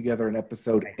could put together an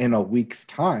episode right. in a week's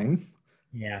time,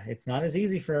 Yeah, it's not as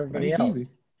easy for not everybody as else. easy.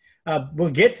 We'll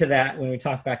get to that when we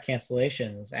talk about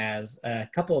cancellations, as a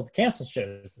couple of canceled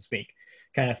shows this week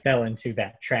kind of fell into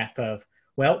that trap of,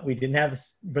 well, we didn't have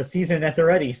a season at the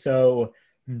ready, so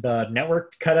The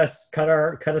network cut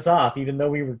us off, even though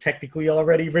we were technically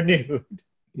already renewed.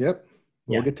 Yep.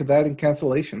 We'll Yeah. get to that in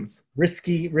cancellations.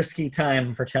 Risky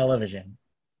time for television.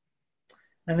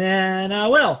 And then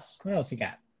what else? What else you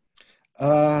got?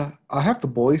 I have The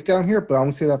Boys down here, but I'm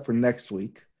gonna say that for next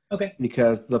week Okay.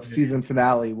 because the season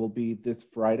finale will be this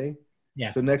Friday.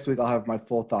 Yeah. So next week I'll have my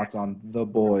full thoughts on The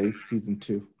Boys season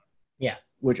 2. Yeah.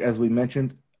 Which, as we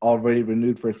mentioned, already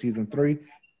renewed for season 3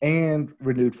 and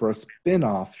renewed for a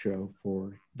spin-off show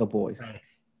for The Boys.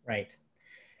 Right.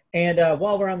 And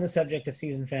while we're on the subject of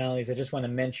season finales, I just want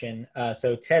to mention,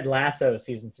 so Ted Lasso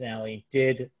season finale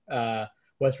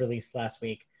was released last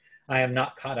week. I am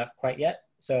not caught up quite yet,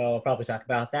 so I'll probably talk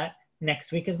about that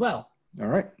next week as well. All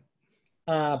right.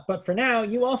 But for now,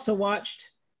 you also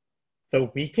watched The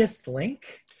Weakest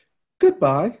Link?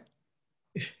 Goodbye.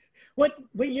 What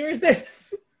year is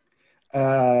this?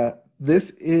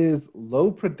 This is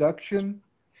low production,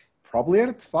 probably at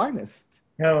its finest.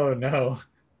 No.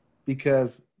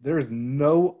 Because there is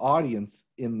no audience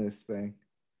in this thing.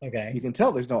 Okay. You can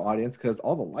tell there's no audience because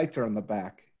all the lights are in the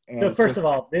back. And so first of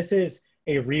all, this is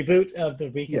a reboot of The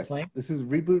Weakest Link? This is a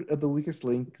reboot of The Weakest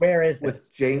Link. Where is this?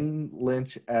 With Jane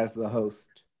Lynch as the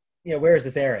host. Yeah, where is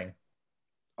this airing?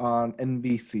 On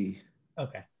NBC.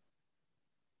 Okay.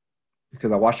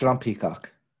 Because I watched it on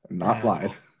Peacock, not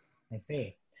live. I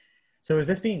see. So is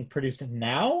this being produced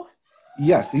now?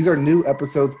 Yes, these are new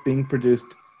episodes being produced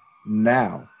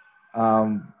now.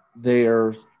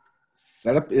 Their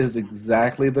setup is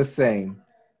exactly the same.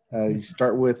 You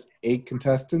start with 8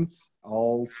 contestants,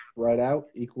 all spread out,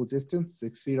 equal distance,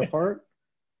 6 feet apart.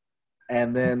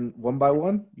 And then one by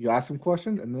one, you ask them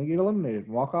questions, and then they get eliminated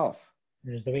and walk off.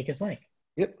 There's The Weakest Link.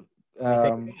 Yep.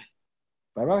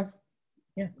 Bye-bye.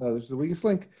 Yeah. There's The Weakest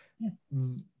Link. Yeah.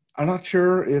 I'm not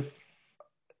sure if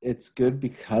it's good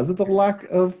because of the lack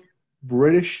of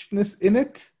Britishness in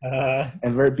it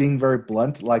and being very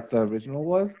blunt like the original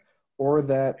was, or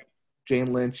that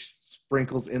Jane Lynch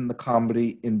sprinkles in the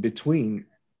comedy in between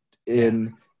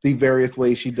in the various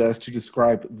ways she does to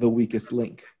describe The Weakest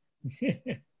Link.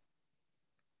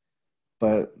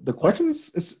 But the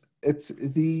questions, it's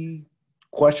the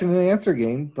question and answer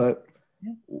game, but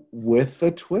with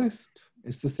a twist.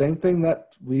 It's the same thing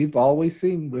that we've always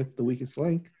seen with The Weakest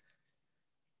Link.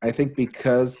 I think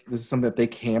because this is something that they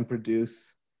can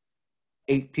produce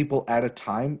 8 people at a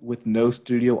time with no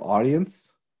studio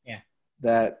audience,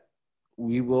 that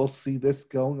we will see this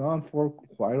going on for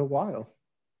quite a while.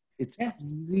 It's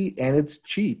easy and it's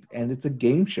cheap and it's a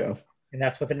game show. And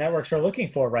that's what the networks are looking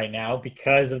for right now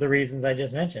because of the reasons I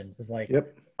just mentioned. It's like,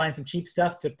 find some cheap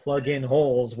stuff to plug in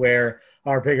holes where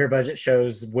our bigger budget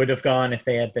shows would have gone if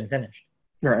they had been finished.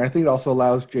 Yeah, I think it also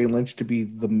allows Jane Lynch to be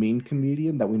the mean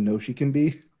comedian that we know she can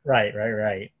be. Right.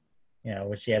 You know,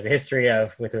 which she has a history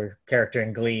of with her character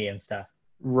in Glee and stuff.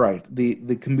 Right. The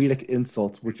comedic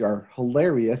insults, which are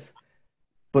hilarious,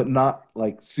 but not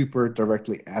like super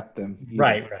directly at them. Either.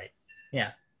 Right.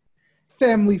 Yeah.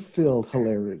 Family-filled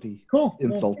hilarity. Cool.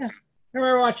 Insults. Yeah. I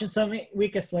remember watching some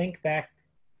Weakest Link back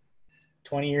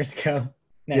 20 years ago.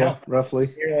 Now, yeah,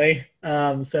 roughly. Really.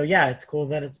 So yeah, it's cool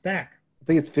that it's back. I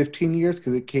think it's 15 years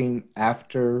because it came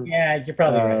after. Yeah, you're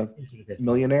probably right.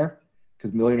 Millionaire,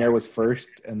 because Millionaire was first,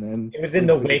 and then it was in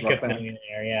the wake of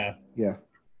Millionaire. Yeah. Yeah.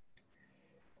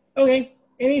 Okay.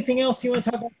 Anything else you want to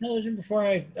talk about television before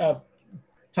I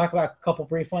talk about a couple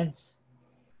brief ones?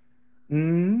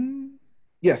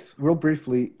 Yes, real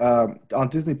briefly. On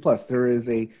Disney Plus, there is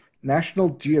a National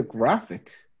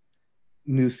Geographic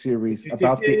new series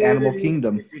about the animal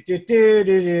kingdom.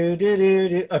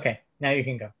 Okay, now you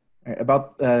can go.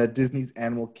 About Disney's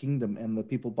Animal Kingdom and the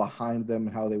people behind them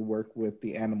and how they work with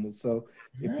the animals. So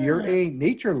if you're a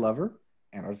nature lover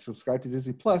and are subscribed to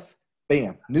Disney Plus,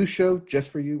 bam, new show just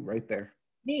for you right there.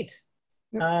 Neat.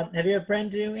 Yep. Have you ever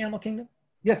been to Animal Kingdom?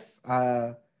 Yes.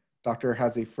 Doctor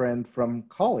has a friend from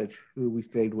college who we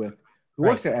stayed with who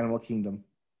works at Animal Kingdom.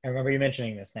 I remember you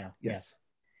mentioning this now. Yes.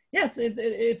 Yeah,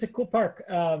 it's a cool park.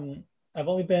 I've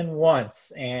only been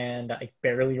once, and I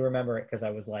barely remember it because I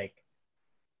was like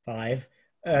 5.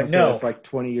 No, it's like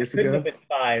 20 years ago. Have been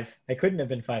 5. I couldn't have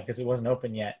been 5 because it wasn't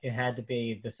open yet. It had to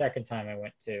be the second time I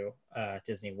went to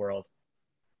Disney World.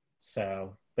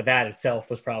 So, but that itself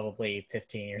was probably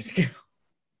 15 years ago.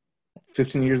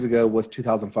 15 years ago was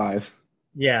 2005.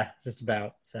 Yeah, just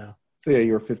about. So yeah,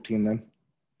 you were 15 then.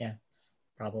 Yeah,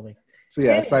 probably. So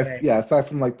yeah, aside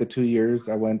from like the 2 years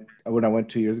when I went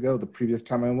 2 years ago, the previous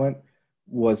time I went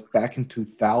was back in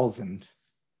 2000.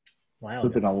 Wow. It would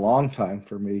have been a long time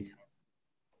for me.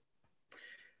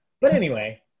 But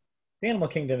anyway, the Animal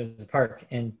Kingdom is a park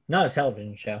and not a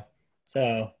television show.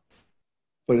 So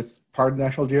but it's part of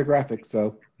National Geographic,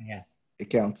 so Yes. it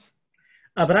counts.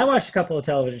 But I watched a couple of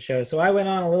television shows. So I went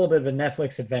on a little bit of a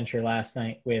Netflix adventure last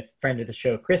night with friend of the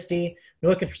show, Christy. We're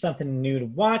looking for something new to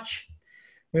watch.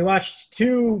 We watched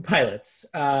two pilots.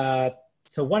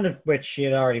 So one of which she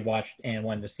had already watched and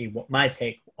wanted to see what my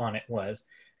take on it was.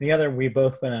 The other, we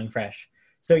both went on fresh.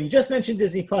 So you just mentioned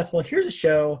Disney Plus. Well, here's a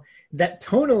show that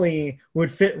tonally would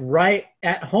fit right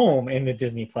at home in the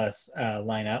Disney Plus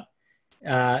lineup,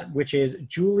 which is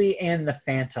Julie and the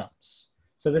Phantoms.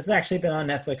 So this has actually been on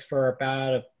Netflix for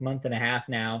about a month and a half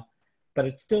now, but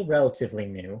it's still relatively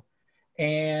new.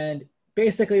 And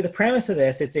basically the premise of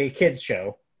this, it's a kids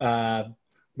show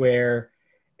where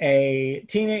a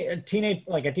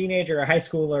teenager, a high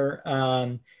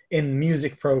schooler in the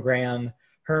music program,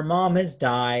 her mom has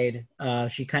died.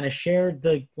 She kind of shared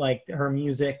her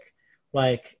music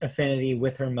affinity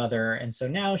with her mother. And so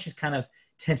now she's kind of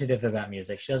tentative about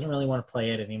music. She doesn't really want to play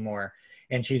it anymore.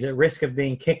 And she's at risk of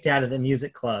being kicked out of the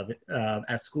music club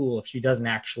at school if she doesn't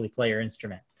actually play her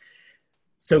instrument.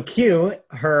 So cue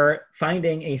her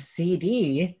finding a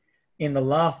CD in the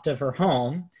loft of her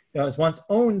home that was once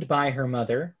owned by her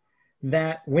mother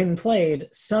that, when played,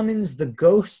 summons the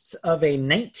ghosts of a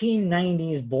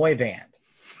 1990s boy band.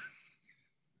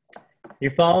 You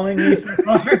following me so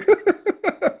far?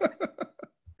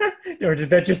 Or did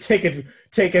that just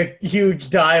take a huge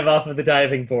dive off of the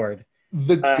diving board?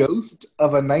 The ghost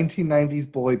of a 1990s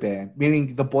boy band,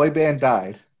 meaning the boy band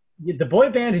died. The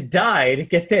boy band died,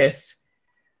 get this,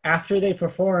 after they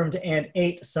performed and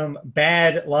ate some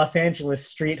bad Los Angeles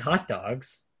street hot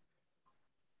dogs.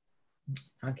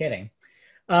 Not kidding.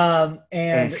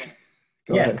 And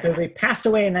yes, so they passed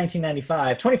away in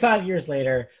 1995. 25 years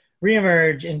later,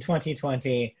 reemerge in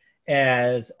 2020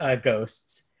 as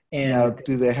ghosts. And now,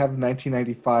 do they have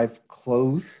 1995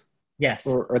 clothes? Yes.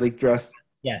 Or are they dressed?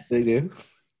 Yes. They do?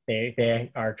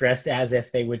 They are dressed as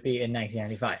if they would be in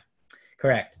 1995.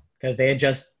 Correct. Because they had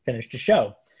just finished a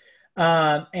show.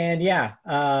 So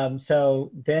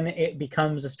then it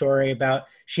becomes a story about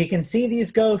she can see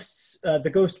these ghosts, the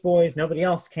ghost boys. Nobody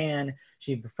else can.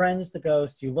 She befriends the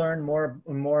ghosts. You learn more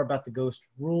and more about the ghost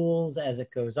rules as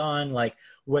it goes on, like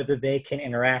whether they can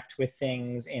interact with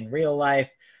things in real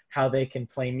life, how they can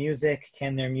play music.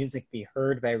 Can their music be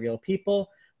heard by real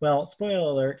people? Well, spoiler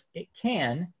alert, it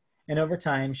can. And over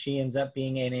time, she ends up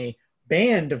being in a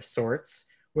band of sorts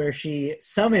where she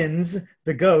summons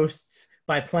the ghosts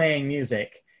by playing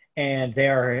music, and they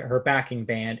are her backing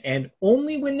band, and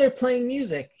only when they're playing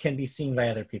music can be seen by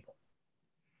other people.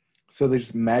 So they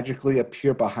just magically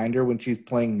appear behind her when she's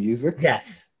playing music?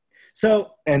 Yes.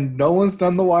 And no one's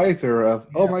none the wiser of,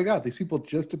 oh my God, these people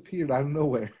just appeared out of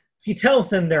nowhere. She tells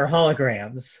them they're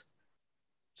holograms.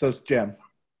 So it's Jem.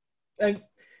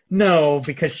 No,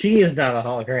 because she is not a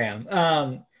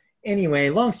hologram. Anyway,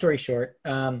 long story short,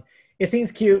 it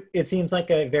seems cute. It seems like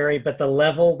but the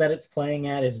level that it's playing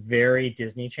at is very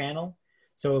Disney Channel.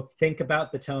 So think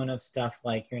about the tone of stuff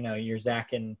like, your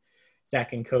Zack and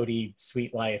Cody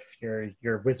Sweet Life,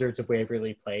 your Wizards of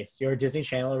Waverly Place, your Disney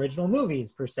Channel original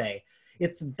movies per se.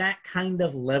 It's that kind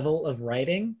of level of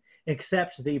writing,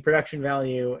 except the production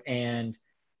value and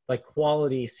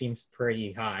quality seems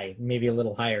pretty high, maybe a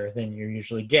little higher than you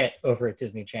usually get over at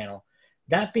Disney Channel.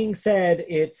 That being said,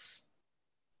 it's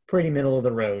pretty middle of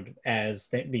the road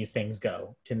as these things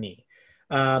go to me.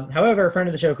 However, a friend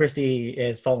of the show, Christy,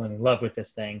 has fallen in love with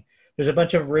this thing. There's a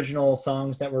bunch of original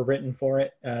songs that were written for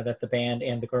it that the band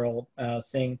and the girl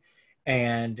sing,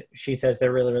 and she says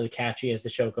they're really, really catchy as the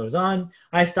show goes on.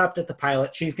 I stopped at the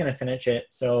pilot. She's going to finish it,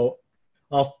 so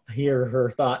I'll hear her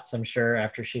thoughts, I'm sure,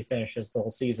 after she finishes the whole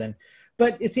season.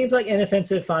 But it seems like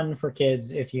inoffensive fun for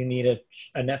kids if you need a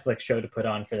Netflix show to put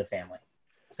on for the family.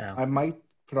 So I might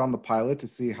put on the pilot to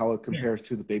see how it compares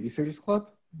to the Babysitters Club.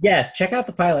 Yes, check out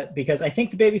the pilot, because I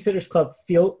think the Babysitters Club,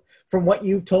 from what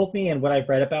you've told me and what I've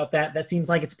read about that seems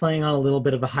like it's playing on a little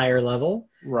bit of a higher level.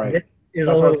 Right.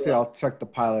 I'll check the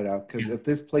pilot out, because if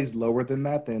this plays lower than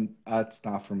that, then it's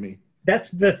not for me. That's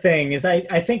the thing, is I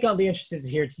think I'll be interested to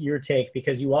hear your take,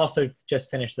 because you also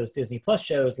just finished those Disney Plus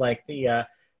shows like the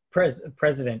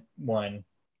President one.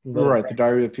 Right, the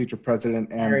Diary of the Future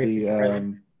President and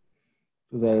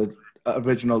the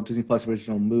original Disney Plus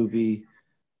original movie,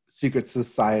 Secret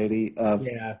Society of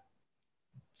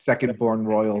Second Born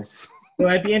Royals. So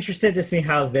I'd be interested to see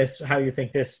how you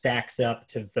think this stacks up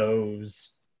to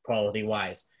those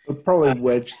quality-wise. It'll probably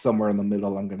wedge somewhere in the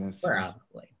middle, I'm going to assume.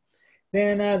 Probably.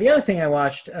 Then the other thing I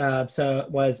watched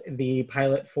was the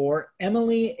pilot for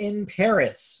Emily in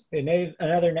Paris,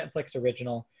 another Netflix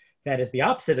original that is the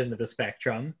opposite end of the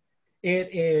spectrum. It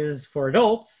is for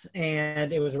adults,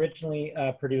 and it was originally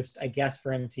produced, I guess,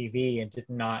 for MTV and did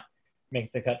not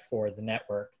make the cut for the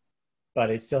network, but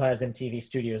it still has MTV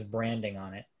Studios branding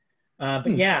on it.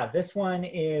 But yeah, this one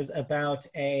is about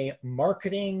a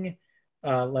marketing,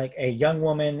 like a young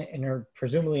woman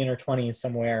presumably in her 20s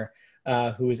somewhere,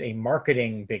 who is a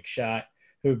marketing big shot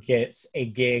who gets a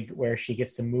gig where she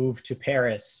gets to move to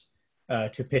Paris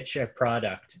to pitch a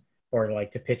product or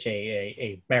like to pitch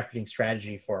a marketing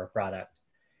strategy for a product.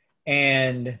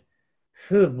 And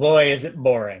oh boy, is it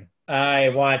boring. I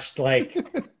watched like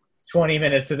 20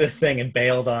 minutes of this thing and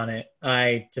bailed on it.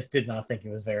 I just did not think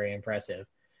it was very impressive.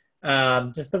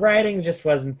 Just the writing just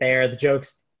wasn't there. The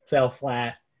jokes fell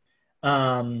flat.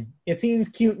 It seems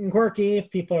cute and quirky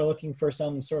if people are looking for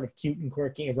some sort of cute and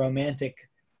quirky romantic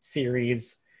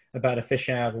series about a fish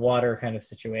out of water kind of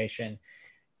situation.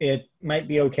 It might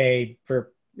be okay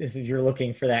for if you're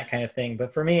looking for that kind of thing.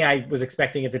 But for me, I was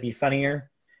expecting it to be funnier,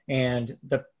 and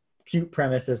the cute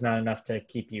premise is not enough to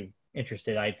keep you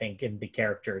interested, I think, in the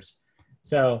characters.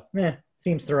 So,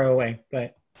 seems throwaway,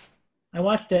 but I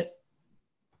watched it.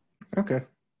 Okay.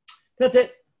 That's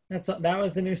it. That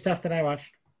was the new stuff that I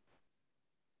watched.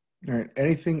 All right.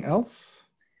 Anything else?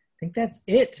 I think that's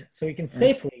it. So we can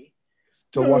safely.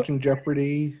 Still watching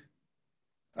Jeopardy.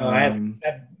 Oh, I'm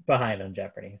behind on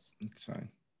Jeopardy's. It's fine.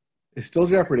 It's still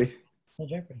Jeopardy. Still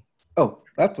Jeopardy. Oh,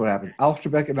 that's what happened. Alex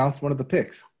Trebek announced one of the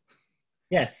picks.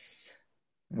 Yes.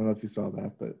 I don't know if you saw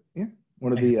that, but yeah,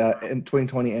 one of the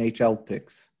 2020 NHL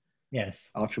picks.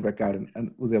 Yes. Alex Trebek got it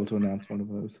and was able to announce one of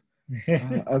those.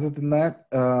 Other than that,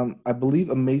 I believe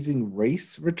Amazing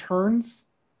Race returns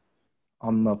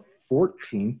on the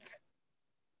 14th.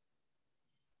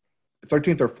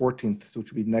 13th or 14th,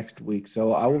 which would be next week.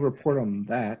 So I will report on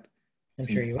that. I'm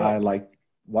sure you will. I like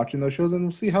watching those shows, and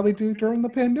we'll see how they do during the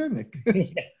pandemic.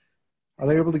 Yes. Are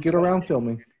they able to get around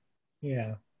filming?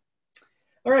 Yeah.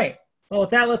 All right. Well, with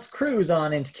that, let's cruise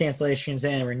on into cancellations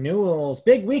and renewals.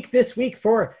 Big week this week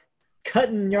for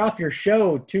cutting off your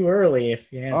show too early,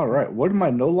 if you ask All me. right. What am I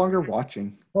no longer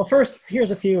watching? Well, first,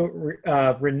 here's a few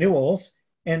renewals.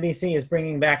 NBC is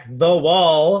bringing back The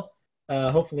Wall,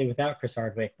 hopefully without Chris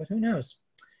Hardwick, but who knows?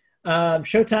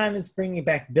 Showtime is bringing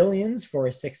back Billions for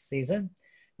a 6th season.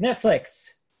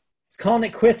 Netflix is calling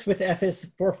it quits with F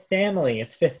is for Family.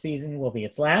 Its 5th season will be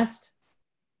its last.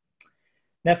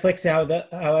 Netflix,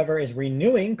 however, is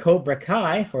renewing Cobra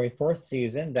Kai for a 4th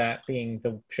season, that being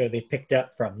the show they picked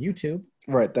up from YouTube.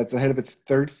 Right, that's ahead of its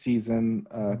 3rd season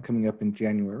coming up in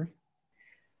January.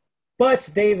 But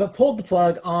they've pulled the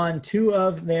plug on two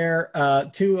of their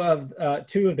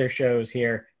shows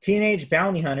here. Teenage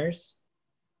Bounty Hunters,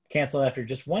 canceled after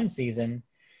just 1 season,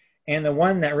 and the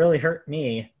one that really hurt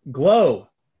me, Glow,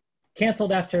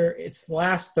 canceled after its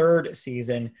last 3rd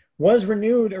season, was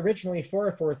renewed originally for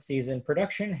a 4th season.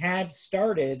 Production had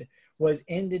started, was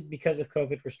ended because of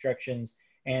COVID restrictions,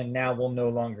 and now will no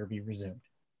longer be resumed.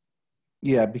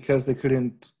 Yeah, because they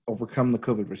couldn't overcome the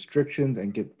COVID restrictions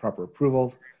and get proper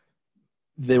approval,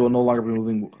 they will no longer be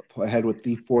moving ahead with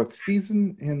the 4th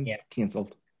season and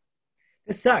canceled.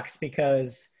 This sucks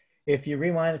because if you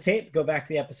rewind the tape, go back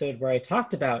to the episode where I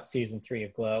talked about season 3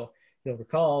 of Glow, you'll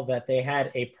recall that they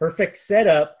had a perfect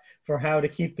setup for how to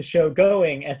keep the show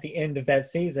going at the end of that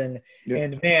season. Yep.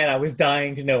 And man, I was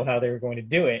dying to know how they were going to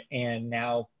do it. And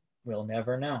now we'll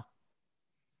never know.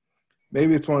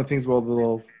 Maybe it's one of the things where the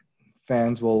little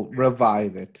fans will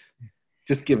revive it.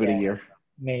 Just give it a year.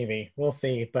 Maybe. We'll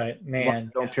see. But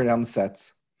man. Don't tear down the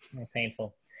sets.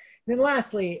 Painful. And then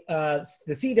lastly, the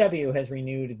CW has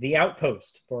renewed The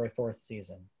Outpost for a 4th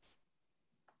season.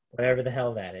 Whatever the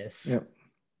hell that is. Yep.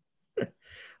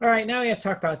 All right, now we have to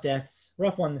talk about deaths.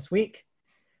 Rough one this week.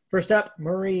 First up,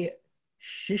 Murray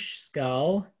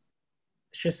Shishkal,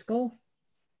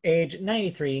 age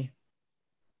 93.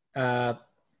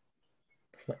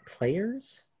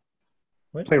 Players?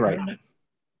 What? Playwright.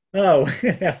 Oh,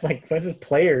 that's like, what does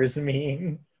players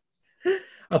mean?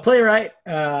 A playwright,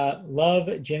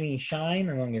 love Jimmy Shine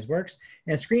among his works,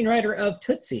 and screenwriter of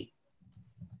Tootsie,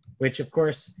 which, of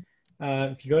course,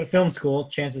 if you go to film school,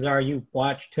 chances are you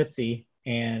watch Tootsie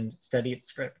and study its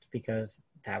script, because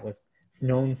that was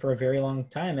known for a very long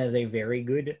time as a very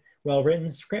good, well-written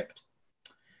script.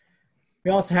 We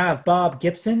also have Bob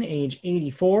Gibson, age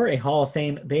 84, a Hall of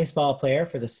Fame baseball player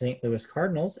for the St. Louis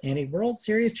Cardinals and a World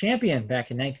Series champion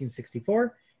back in 1964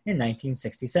 and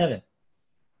 1967.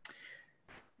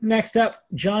 Next up,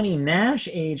 Johnny Nash,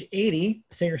 age 80,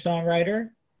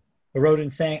 singer-songwriter, who wrote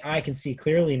and sang I Can See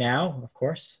Clearly Now, of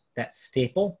course, that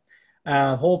staple.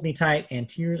 Hold Me Tight and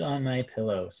Tears on My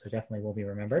Pillow. So definitely will be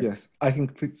remembered. Yes, I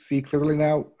Can See Clearly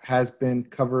Now has been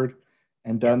covered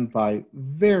and done by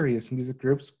various music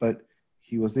groups, but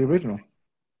he was the original.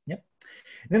 Yep.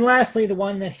 And then lastly, the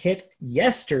one that hit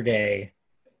yesterday,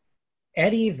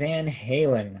 Eddie Van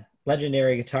Halen,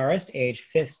 legendary guitarist, age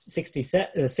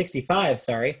 65,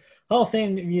 Hall of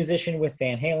Fame musician with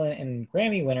Van Halen and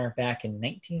Grammy winner back in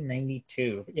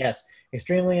 1992. But yes,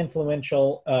 extremely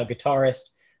influential guitarist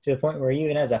to the point where he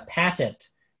even has a patent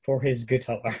for his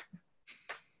guitar.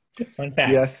 Fun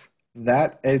fact. Yes,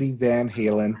 that Eddie Van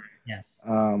Halen. Yes.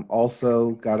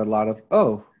 Also got a lot of,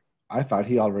 oh, I thought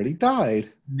he already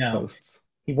died posts.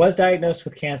 He was diagnosed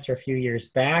with cancer a few years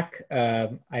back.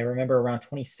 I remember around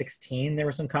 2016, there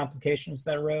were some complications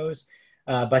that arose,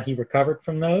 but he recovered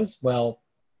from those. Well,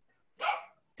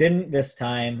 didn't this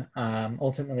time,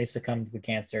 ultimately succumbed to the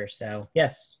cancer. So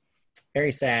yes,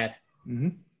 very sad. Mm-hmm.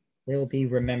 He'll be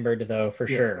remembered though, for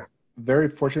sure. Very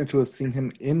fortunate to have seen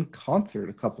him in concert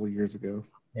a couple of years ago.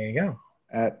 There you go.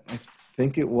 I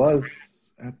think it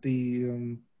was at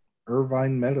the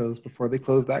Irvine Meadows before they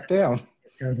closed that down.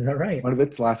 Sounds about right. One of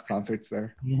its last concerts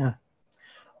there. Yeah.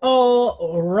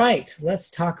 All right. Let's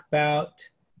talk about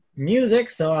music.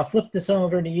 So I'll flip this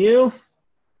over to you.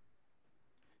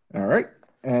 All right.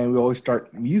 And we always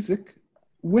start music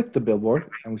with the Billboard.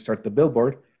 And we start the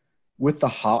Billboard with the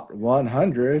Hot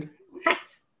 100.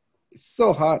 What? It's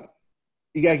so hot.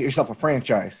 You got to get yourself a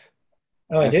franchise.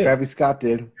 Oh, I do. Travis Scott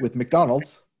did with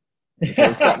McDonald's. The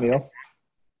Travis Scott meal.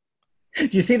 Do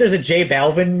you see there's a J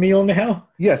Balvin meal now?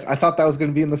 Yes, I thought that was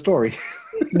going to be in the story.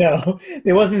 No,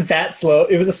 it wasn't that slow.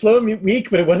 It was a slow week,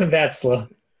 but it wasn't that slow.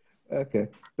 Okay.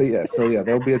 But yeah, so yeah,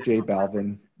 there'll be a J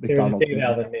Balvin McDonald's There's a J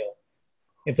Balvin meal.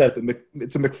 It's a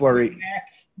McFlurry.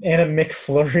 And a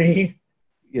McFlurry.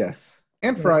 Yes.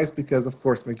 And fries, because of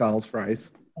course McDonald's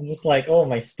fries. I'm just like, oh,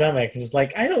 my stomach. Just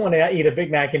like, I don't want to eat a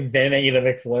Big Mac and then I eat a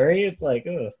McFlurry. It's like,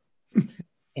 ugh.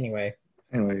 Anyways.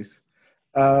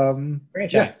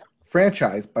 Franchise. Yeah.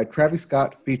 Franchise by Travis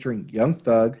Scott featuring Young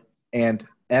Thug and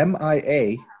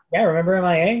MIA. Yeah, remember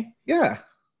MIA? Yeah.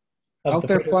 Out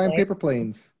there flying paper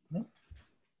planes.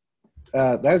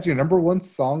 Yeah. That is your number one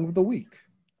song of the week.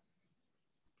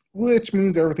 Which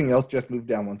means everything else just moved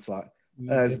down one slot.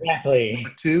 Exactly.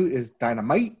 Number 2 is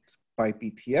Dynamite by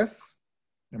BTS.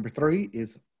 Number 3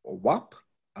 is WAP,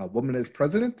 A Woman is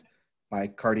President by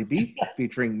Cardi B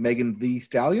featuring Megan Thee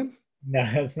Stallion. No,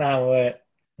 that's not what.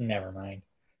 Never mind.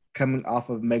 Coming off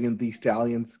of Megan Thee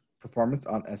Stallion's performance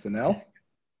on SNL.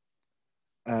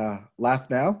 Laugh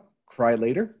Now, Cry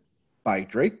Later by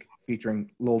Drake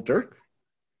featuring Lil Durk.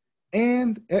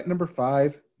 And at number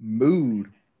 5,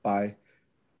 Mood by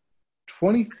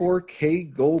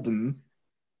 24K Golden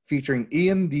featuring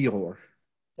Ian Dior.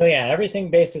 So yeah,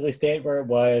 everything basically stayed where it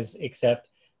was, except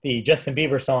the Justin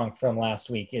Bieber song from last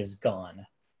week is gone.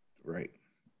 Right.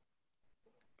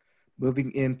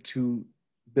 Moving into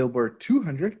Billboard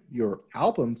 200, your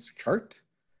albums chart.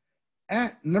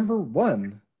 At number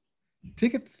 1,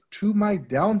 Tickets to My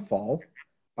Downfall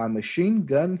by Machine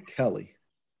Gun Kelly.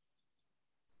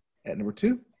 At number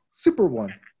 2, Super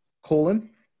One,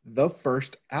 The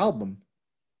First Album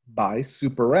by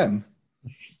Super M.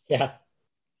 Yeah.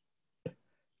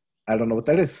 I don't know what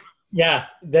that is. Yeah,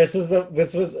 this was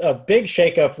a big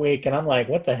shakeup week, and I'm like,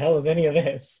 what the hell is any of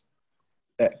this?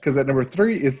 Because at number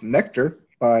 3 is Nectar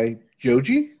by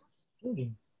Joji.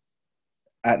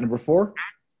 At number 4,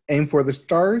 Aim for the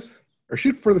Stars, or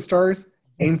Shoot for the Stars,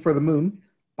 Aim for the Moon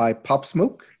by Pop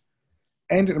Smoke.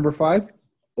 And at number 5,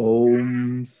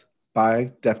 Ohms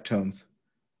by Deftones,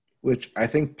 which I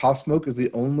think Pop Smoke is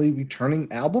the only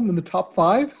returning album in the top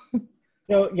 5.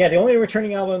 So, yeah, the only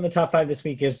returning album in the top 5 this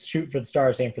week is Shoot for the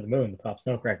Stars, Aim for the Moon, the Pop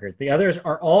Smoke record. The others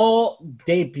are all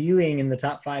debuting in the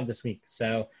top 5 this week.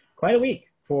 So, quite a week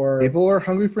for... People are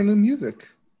hungry for new music.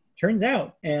 Turns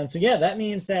out. And so, yeah, that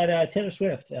means that Taylor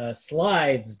Swift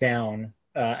slides down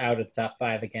out of the top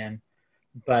 5 again.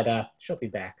 But she'll be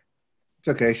back. It's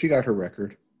okay. She got her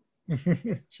record.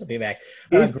 She'll be back.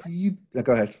 Go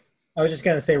ahead. I was just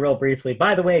going to say real briefly,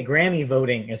 by the way, Grammy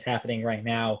voting is happening right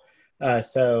now.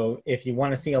 So if you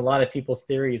want to see a lot of people's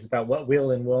theories about what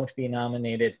will and won't be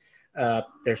nominated,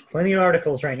 there's plenty of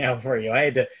articles right now for you. I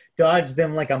had to dodge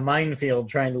them like a minefield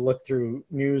trying to look through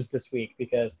news this week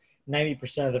because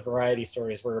 90% of the variety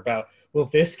stories were about, will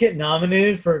this get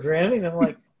nominated for a Grammy? And I'm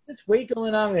like, just wait till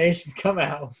the nominations come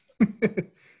out.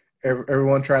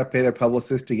 Everyone trying to pay their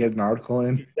publicist to get an article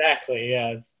in. Exactly,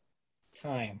 yes.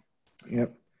 Time.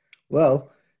 Yep.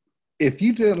 Well, if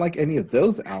you didn't like any of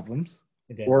those albums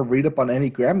or read up on any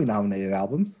Grammy-nominated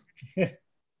albums,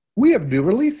 we have new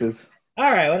releases.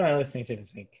 All right, what am I listening to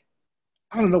this week?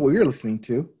 I don't know what you're listening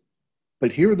to,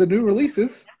 but here are the new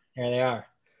releases. Here they are.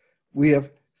 We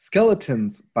have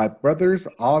Skeletons by Brothers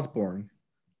Osborne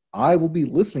I will be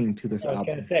listening to this I was going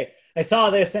to album. say, I saw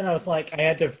this and I was like, I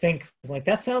had to think, I was like,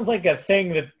 that sounds like a thing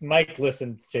that Mike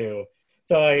listened to.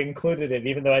 So I included it,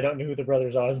 even though I don't know who the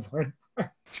Brothers Osborne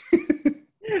are.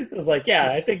 I was like,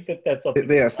 yeah, I Yes. think that's something.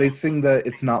 Yes, they sing the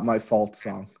 "It's Not My Fault"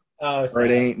 song, Oh, or "It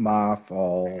sad. Ain't My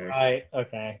Fault." Right.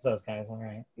 Okay. It's those guys. All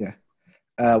right. Yeah.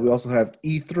 We also have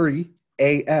E3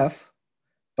 AF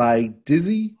by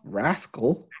Dizzy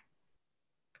Rascal,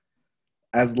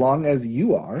 As Long as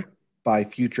You Are by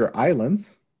Future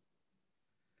Islands,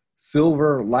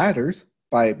 Silver Ladders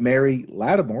by Mary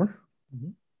Lattimore,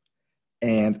 Mhm.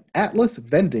 and Atlas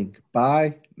Vending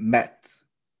by Metz.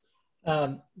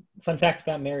 Um, Fun fact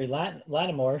about Mary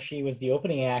Lattimore, she was the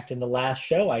opening act in the last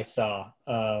show I saw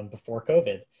before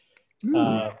COVID. Ooh.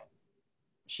 Uh,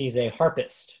 she's a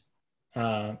harpist,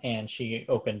 and she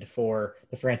opened for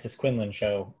the Francis Quinlan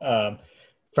show.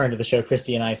 Friend of the show,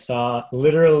 Christy, and I saw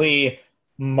literally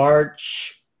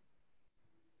March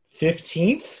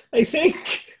 15th, I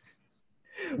think.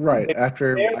 Right,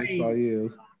 after I saw Very,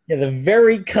 you. yeah, the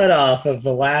very cutoff of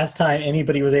the last time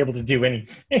anybody was able to do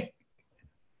anything.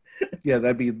 Yeah,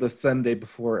 that'd be the Sunday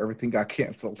before everything got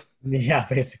canceled. Yeah,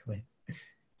 basically.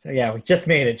 So yeah, we just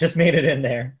made it in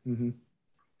there. Mm-hmm.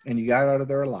 And you got out of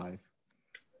there alive.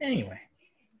 Anyway,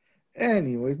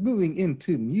 Anyways, moving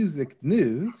into music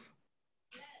news,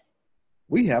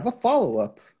 we have a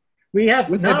follow-up we have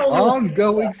with an not only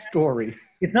ongoing story.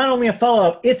 it's not only a follow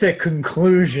up, it's a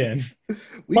conclusion.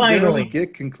 We barely Finally,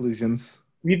 get conclusions.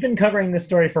 we've been covering this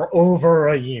story for over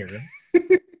a year.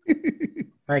 All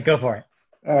right, go for it.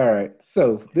 All right.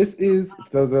 So this is,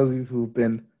 for those of you who've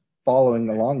been following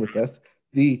along with us,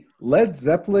 the Led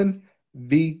Zeppelin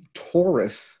v.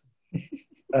 Taurus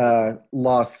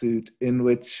lawsuit in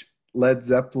which Led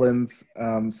Zeppelin's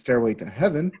Stairway to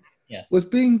Heaven Yes. was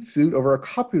being sued over a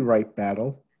copyright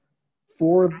battle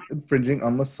for infringing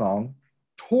on the song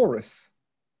Taurus.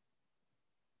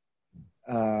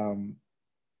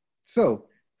 So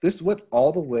this went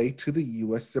all the way to the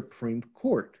U.S. Supreme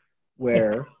Court,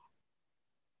 where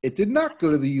it did not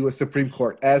go to the U.S. Supreme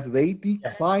Court as they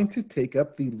declined to take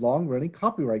up the long-running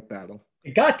copyright battle.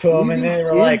 It got to them, and they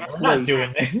were like, "We're not place-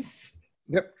 doing this."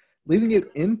 Yep, leaving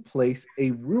it in place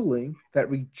a ruling that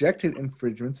rejected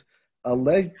infringement's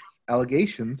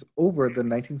allegations over the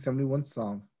 1971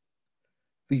 song.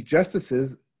 The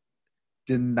justices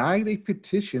denied a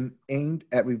petition aimed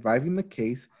at reviving the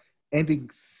case, ending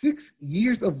 6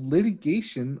 years of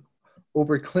litigation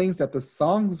over claims that the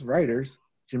song's writers,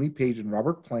 Jimmy Page and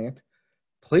Robert Plant,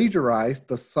 plagiarized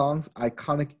the song's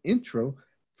iconic intro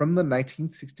from the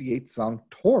 1968 song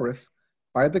Taurus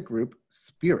by the group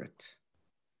Spirit.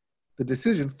 The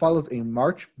decision follows a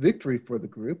March victory for the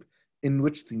group, in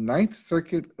which the Ninth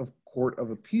Circuit Court of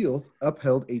Appeals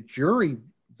upheld a jury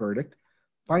verdict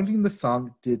finding the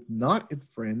song did not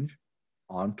infringe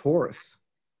on Taurus.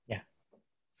 Yeah.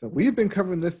 So we've been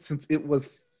covering this since it was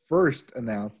first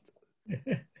announced.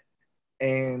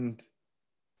 And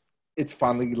it's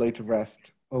finally laid to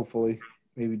rest, hopefully.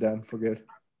 Maybe done for good.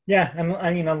 Yeah,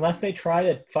 I mean, unless they try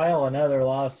to file another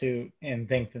lawsuit and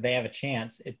think that they have a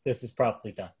chance, this is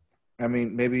probably done. I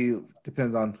mean, maybe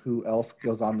depends on who else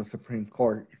goes on the Supreme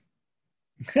Court.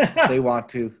 They want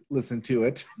to listen to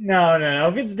it. No.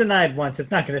 If it's denied once,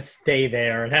 it's not going to stay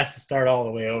there. It has to start all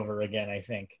the way over again, I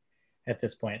think, at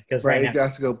this point. Because Right, now, it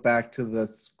has to go back to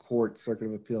the court circuit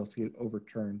of appeals to get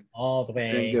overturned. all the way.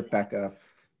 And get back up.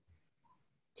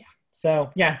 Yeah.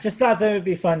 So, yeah, just thought that it would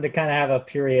be fun to kind of have a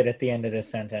period at the end of this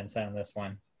sentence on this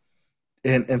one.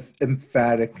 An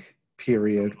emphatic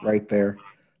period right there.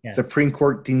 Yes. Supreme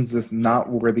Court deems this not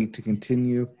worthy to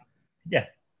continue. Yeah.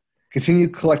 Continue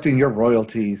collecting your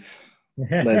royalties,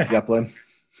 Led Zeppelin.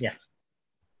 Yeah.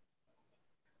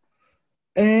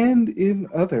 And in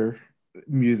other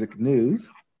music news,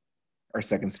 our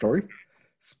second story,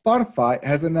 Spotify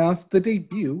has announced the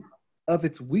debut of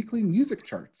its weekly music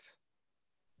charts,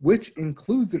 which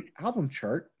includes an album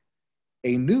chart,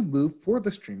 a new move for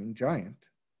the streaming giant.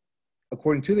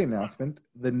 According to the announcement,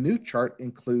 the new chart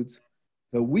includes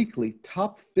the weekly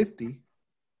Top 50,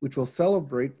 which will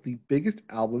celebrate the biggest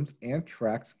albums and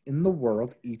tracks in the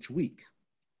world each week.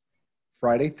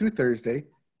 Friday through Thursday,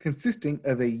 consisting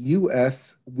of a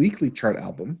U.S. weekly chart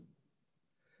album,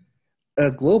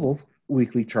 a global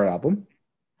weekly chart album,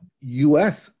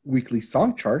 U.S. weekly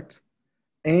song chart,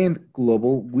 and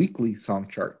global weekly song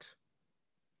chart,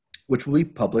 which will be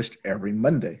published every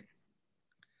Monday.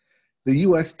 The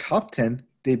U.S. Top 10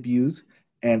 debuts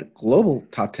and global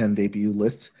Top 10 debut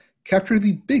lists capture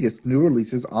the biggest new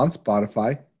releases on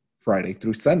Spotify Friday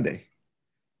through Sunday.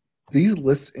 These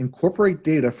lists incorporate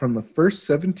data from the first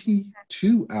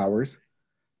 72 hours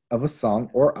of a song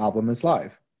or album is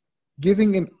live,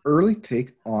 giving an early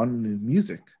take on new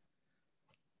music.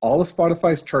 All of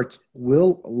Spotify's charts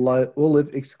will live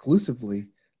exclusively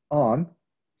on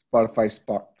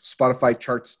Spotify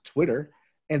Charts Twitter,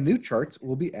 and new charts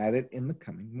will be added in the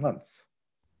coming months.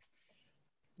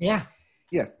 Yeah.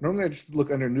 Yeah, normally I just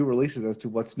look under new releases as to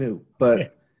what's new,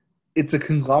 but it's a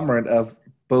conglomerate of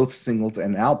both singles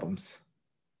and albums.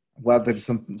 I'm glad there's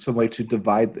some way to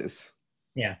divide this.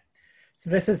 Yeah. So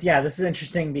this is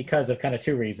interesting because of kind of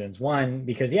two reasons. One,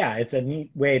 because it's a neat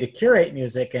way to curate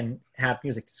music and have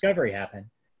music discovery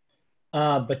happen.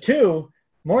 But two,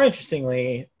 more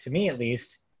interestingly, to me at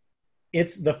least,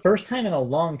 it's the first time in a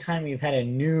long time we've had a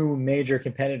new major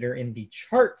competitor in the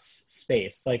charts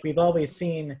space. Like, we've always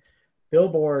seen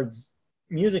Billboard's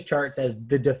music charts as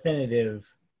the definitive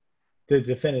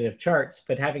charts,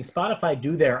 but having Spotify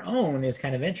do their own is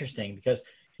kind of interesting because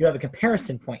you have a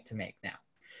comparison point to make now.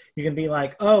 You can be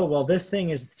like, oh, well, this thing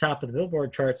is at the top of the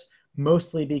Billboard charts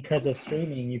mostly because of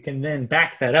streaming. You can then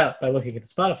back that up by looking at the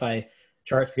Spotify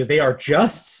charts because they are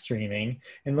just streaming,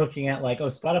 and looking at like, oh,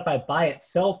 Spotify by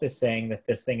itself is saying that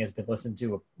this thing has been listened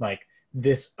to like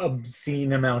this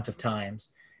obscene amount of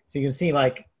times. So you can see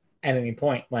like at any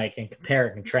point, like, and compare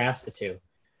and contrast the two.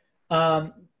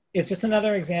 It's just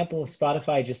another example of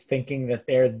Spotify just thinking that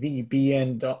they're the be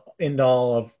end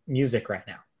all of music right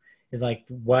now. Is like,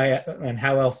 why and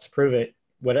how else to prove it?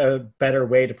 What a better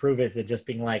way to prove it than just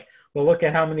being like, well, look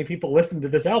at how many people listened to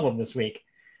this album this week,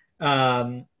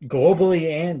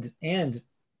 globally and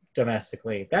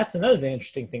domestically. That's another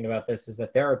interesting thing about this, is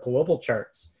that there are global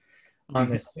charts on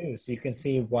this too. So you can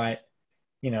see what,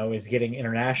 is getting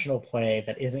international play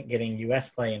that isn't getting US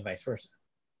play, and vice versa.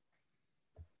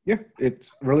 Yeah,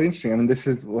 it's really interesting. I mean, this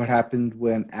is what happened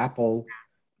when Apple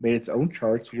made its own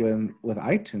charts with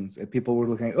iTunes, and people were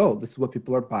looking at, oh, this is what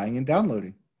people are buying and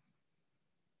downloading.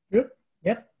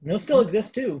 Yep. They'll still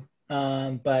exist too.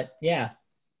 But yeah,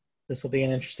 this will be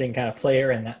an interesting kind of player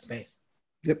in that space.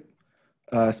 Yep.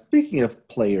 Speaking of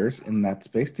players in that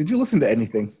space, did you listen to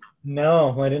anything?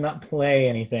 No, I did not play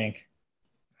anything.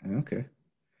 Okay.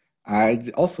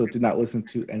 I also did not listen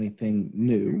to anything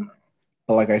new.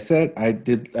 But like I said,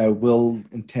 I will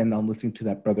intend on listening to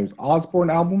that Brothers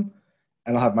Osborne album,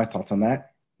 and I'll have my thoughts on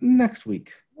that next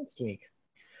week.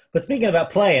 But speaking about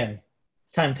playing,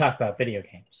 it's time to talk about video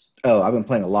games. Oh, I've been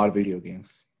playing a lot of video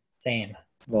games. Same.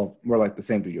 Well, more like the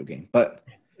same video game, but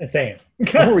same.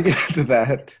 Before we get to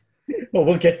that, well,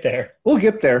 we'll get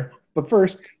there. But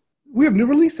first, we have new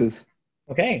releases.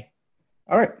 Okay.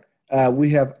 All right.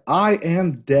 We have I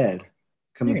Am Dead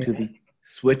coming to the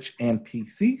Switch and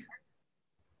PC.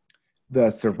 The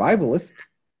Survivalist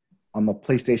on the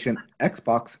PlayStation,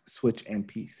 Xbox, Switch, and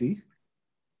PC.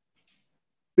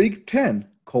 Big Ten,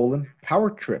 Power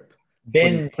Trip.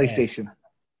 Ben PlayStation,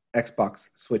 Xbox,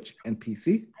 Switch, and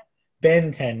PC.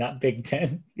 Ben 10, not Big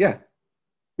Ten. Yeah.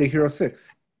 Big Hero 6.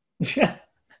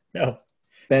 No.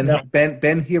 Ben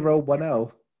Hero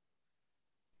 1-0.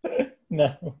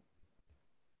 No. All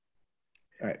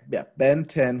right. Yeah. Ben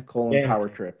 10, Power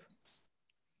Trip.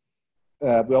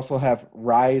 We also have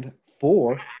Ride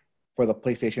 4 for the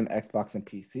PlayStation, Xbox, and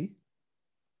PC.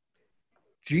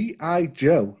 G.I.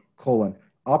 Joe,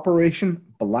 Operation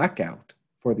Blackout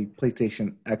for the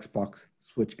PlayStation, Xbox,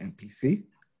 Switch, and PC.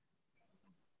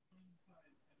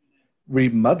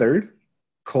 Remothered,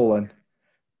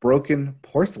 Broken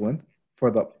Porcelain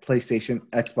for the PlayStation,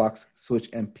 Xbox, Switch,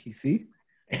 and PC.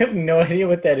 I have no idea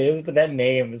what that is, but that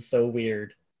name is so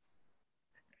weird.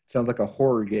 Sounds like a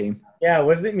horror game. Yeah,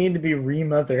 what does it mean to be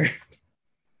remothered?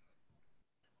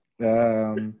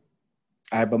 I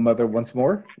have a mother once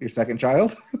more, your second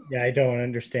child. Yeah, I don't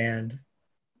understand.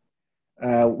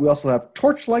 We also have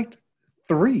Torchlight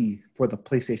 3 for the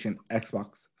PlayStation,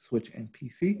 Xbox, Switch, and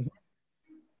PC.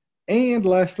 And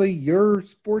lastly, your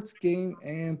sports game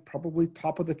and probably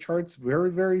top of the charts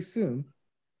very, very soon,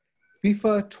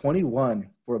 FIFA 21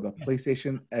 for the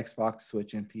PlayStation, Xbox,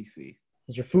 Switch, and PC.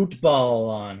 Is your football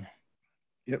on?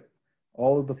 Yep.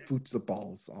 All of the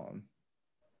footballs on.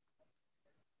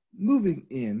 Moving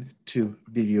into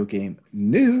video game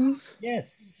news.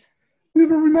 Yes. We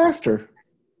have a remaster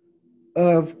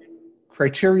of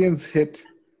Criterion's hit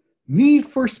Need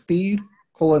for Speed,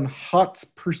 Hot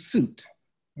Pursuit,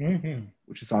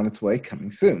 which is on its way,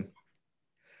 coming soon,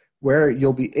 where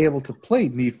you'll be able to play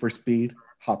Need for Speed,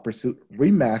 Hot Pursuit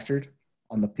remastered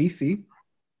on the PC,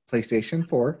 PlayStation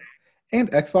 4,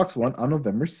 and Xbox One on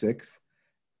November 6th,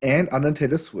 and on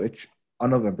Nintendo Switch on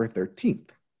November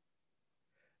 13th.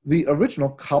 The original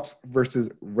Cops vs.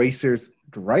 Racers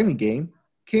driving game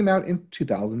came out in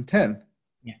 2010.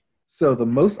 Yeah. So the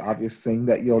most obvious thing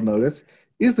that you'll notice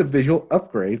is the visual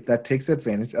upgrade that takes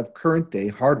advantage of current day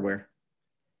hardware.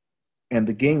 And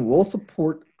the game will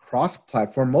support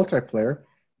cross-platform multiplayer,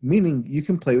 meaning you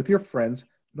can play with your friends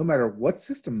no matter what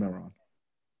system they're on.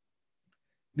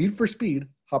 Need for Speed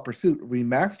Hot Pursuit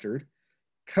Remastered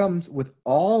comes with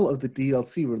all of the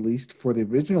DLC released for the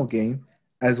original game,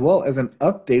 as well as an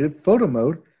updated photo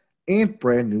mode and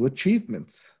brand new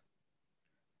achievements.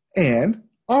 And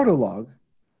Autolog,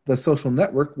 the social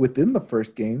network within the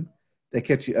first game that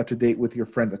kept you up to date with your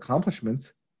friends'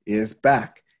 accomplishments, is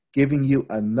back, giving you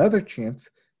another chance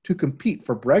to compete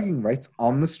for bragging rights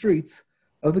on the streets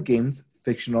of the game's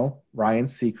fictional Ryan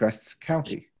Seacrest's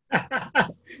county.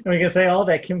 We can say all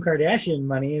that Kim Kardashian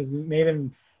money has made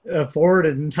him afford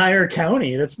an entire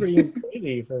county. That's pretty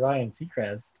crazy for Ryan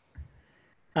Seacrest.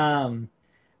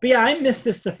 But yeah, I missed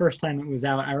this the first time it was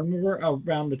out. I remember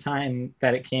around the time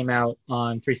that it came out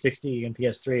on 360 and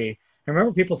PS3, I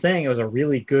remember people saying it was a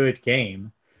really good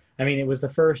game. I mean, it was the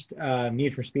first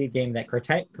Need for Speed game that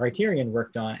Criterion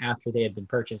worked on after they had been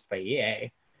purchased by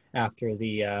EA after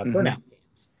the Burnout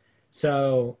games.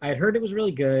 So I had heard it was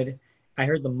really good. I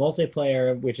heard the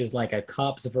multiplayer, which is like a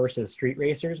cops versus street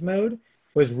racers mode,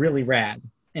 was really rad.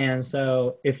 And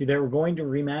so if they were going to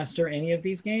remaster any of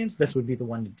these games, this would be the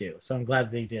one to do. So I'm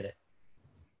glad they did it.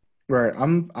 Right.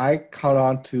 I caught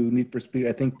on to Need for Speed,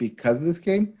 I think, because of this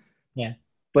game. Yeah.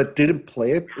 But didn't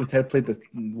play it. Instead, played the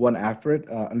one after it,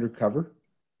 Undercover.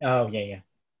 Oh, yeah.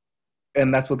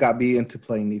 And that's what got me into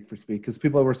playing Need for Speed, because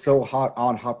people were so hot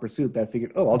on Hot Pursuit that I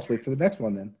figured, I'll just wait for the next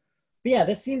one then. But yeah,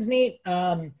 this seems neat.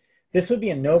 This would be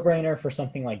a no-brainer for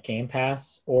something like Game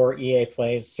Pass or EA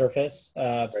Play's Surface.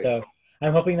 Right. So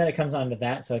I'm hoping that it comes onto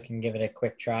that so I can give it a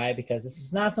quick try, because this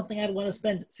is not something I'd want to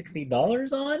spend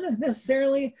 $60 on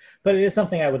necessarily, but it is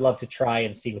something I would love to try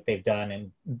and see what they've done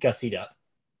and gussied up.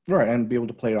 Right, and be able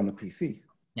to play it on the PC.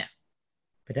 Yeah,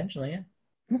 potentially,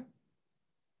 yeah.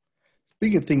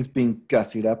 Speaking of things being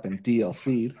gussied up and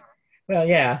DLC'd. Well,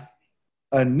 yeah.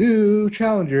 A new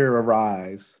challenger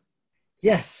arrives.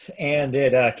 Yes, and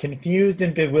it confused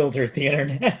and bewildered the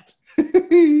internet.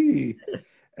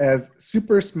 As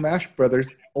Super Smash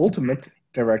Bros. Ultimate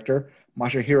director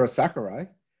Masahiro Sakurai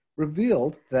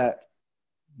revealed that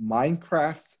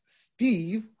Minecraft's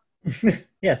Steve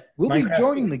yes, will be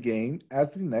joining the game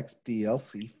as the next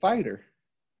DLC fighter.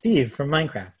 Steve from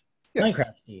Minecraft. Yes.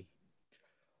 Minecraft Steve.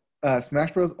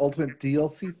 Smash Bros. Ultimate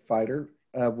DLC fighter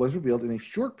was revealed in a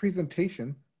short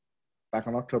presentation back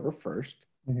on October 1st.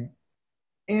 Mm-hmm.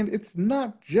 And it's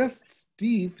not just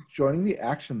Steve joining the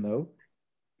action, though,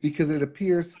 because it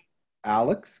appears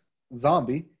Alex,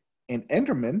 Zombie, and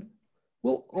Enderman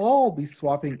will all be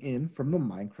swapping in from the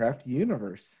Minecraft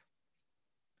universe.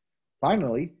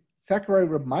 Finally, Sakurai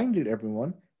reminded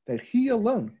everyone that he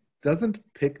alone doesn't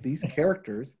pick these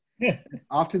characters, and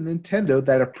often Nintendo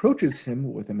that approaches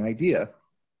him with an idea.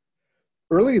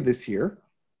 Earlier this year,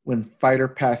 when Fighter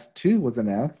Pass 2 was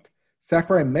announced,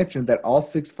 Sakurai mentioned that all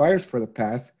 6 fighters for the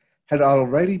pass had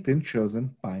already been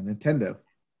chosen by Nintendo.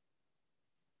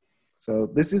 So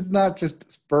this is not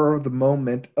just spur of the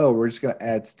moment, we're just going to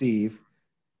add Steve.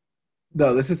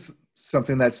 No, this is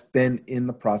something that's been in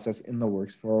the process, in the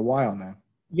works for a while now.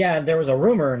 Yeah, there was a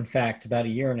rumor, in fact, about a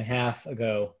year and a half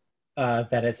ago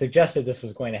that had suggested this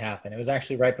was going to happen. It was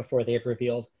actually right before they had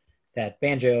revealed that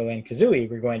Banjo and Kazooie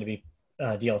were going to be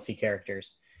DLC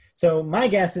characters. So my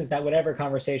guess is that whatever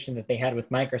conversation that they had with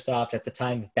Microsoft at the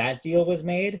time that deal was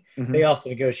made, they also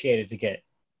negotiated to get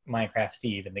Minecraft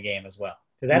Steve in the game as well.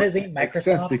 Because that is a Microsoft. Makes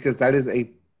sense, because that is a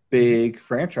big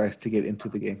franchise to get into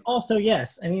the game. Also,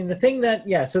 yes. I mean, the thing that,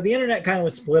 so the internet kind of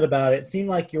was split about it. It seemed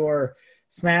like your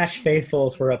Smash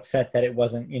faithfuls were upset that it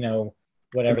wasn't,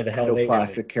 whatever the hell they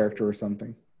classic character or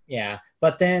something. Yeah.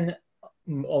 But then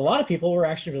a lot of people were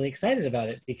actually really excited about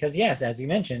it because, yes, as you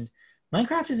mentioned,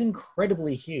 Minecraft is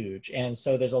incredibly huge. And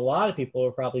so there's a lot of people who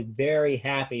are probably very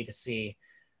happy to see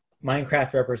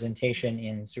Minecraft representation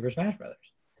in Super Smash Brothers.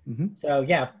 Mm-hmm. So,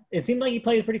 yeah, it seemed like he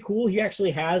played pretty cool. He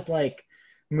actually has,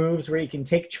 moves where you can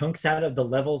take chunks out of the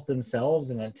levels themselves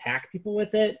and attack people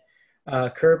with it.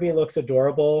 Kirby looks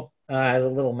adorable as a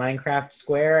little Minecraft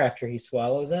square after he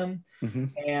swallows him. Mm-hmm.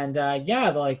 And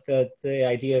the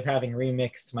idea of having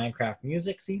remixed Minecraft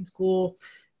music seems cool.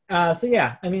 So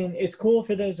yeah, I mean, it's cool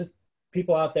for those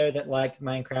people out there that like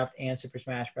Minecraft and Super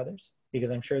Smash Brothers,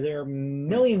 because I'm sure there are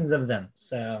millions of them.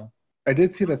 So I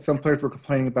did see that some players were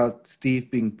complaining about Steve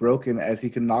being broken, as he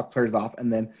can knock players off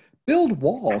and then build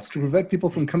walls to prevent people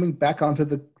from coming back onto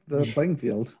the playing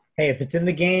field. Hey, if it's in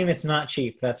the game, it's not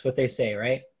cheap. That's what they say,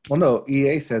 right? Well, no,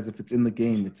 EA says if it's in the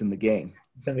game, it's in the game.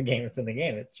 It's in the game, it's in the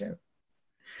game. It's true.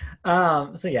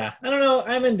 So yeah, I don't know.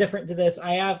 I'm indifferent to this.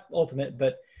 I have Ultimate,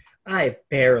 but I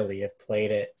barely have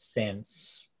played it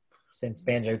since since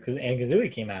Banjo and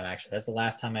Kazooie came out. Actually, that's the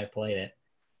last time I played it.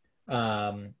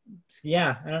 So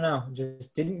yeah, I don't know,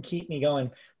 just didn't keep me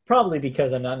going. Probably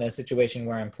because I'm not in a situation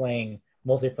where I'm playing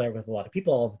multiplayer with a lot of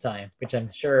people all the time, which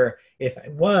I'm sure if I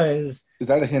was. Is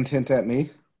that a hint at me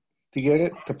to get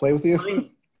it to play with you? I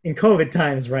mean, in COVID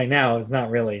times right now, it's not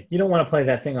really. You don't want to play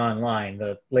that thing online.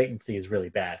 The latency is really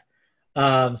bad.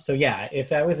 So yeah,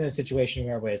 if I was in a situation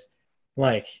where it was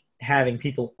like having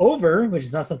people over, which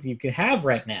is not something you can have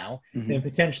right now, then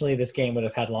potentially this game would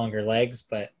have had longer legs,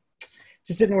 but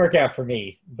just didn't work out for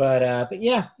me. But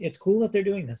yeah, it's cool that they're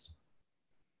doing this.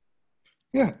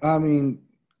 Yeah, I mean,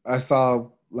 I saw,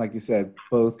 like you said,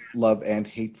 both love and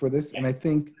hate for this, and I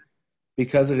think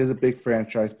because it is a big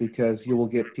franchise, because you will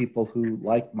get people who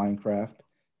like Minecraft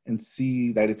and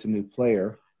see that it's a new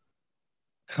player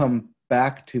come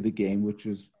back to the game, which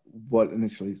is what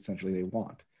initially, essentially, they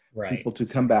want. Right. People to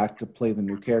come back to play the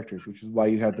new characters, which is why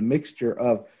you have the mixture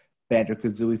of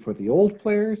Banjo-Kazooie for the old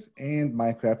players and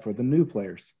Minecraft for the new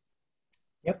players.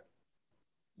 Yep.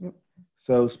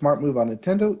 So smart move on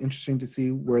Nintendo. Interesting to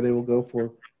see where they will go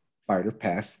for Fighter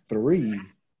Pass 3.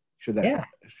 Should that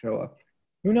show up?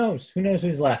 Who knows? Who knows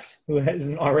who's left? Who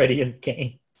isn't already in the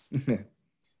game?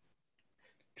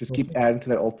 Just keep adding to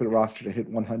that ultimate roster to hit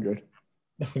 100.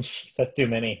 Oh, jeez, that's too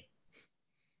many.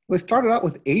 Well, they started out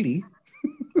with 80.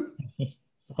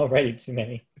 It's already too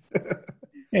many.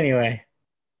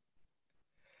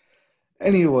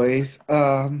 Anyways,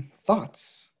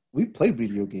 thoughts. We played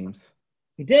video games.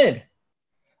 We did.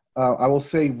 I will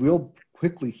say real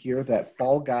quickly here that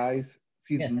Fall Guys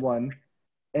Season 1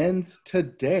 ends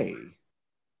today.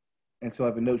 And so I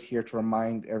have a note here to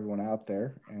remind everyone out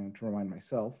there and to remind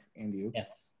myself and you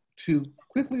to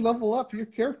quickly level up your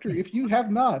character if you have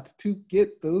not, to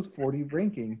get those 40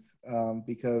 rankings,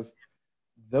 because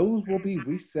those will be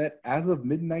reset as of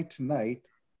midnight tonight,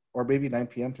 or maybe 9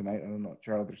 p.m. tonight. I don't know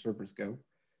how other servers go,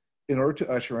 in order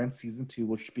to usher in Season 2,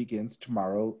 which begins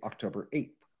tomorrow, October 8th.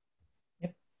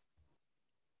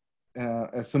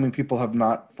 Assuming people have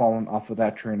not fallen off of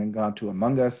that train and gone to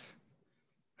Among Us.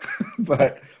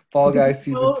 But Fall Guys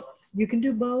Season 2. You can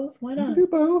do both. Why not? You can do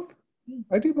both.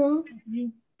 I do both.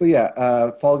 But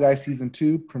yeah, Fall Guys Season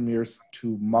 2 premieres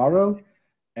tomorrow,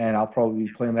 and I'll probably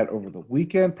be playing that over the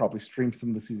weekend, probably stream some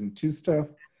of the Season 2 stuff.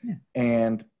 Yeah.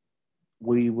 And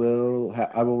I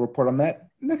will report on that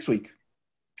next week.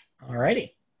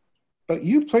 Alrighty. But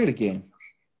you played a game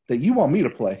that you want me to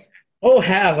play. Oh,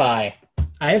 have I?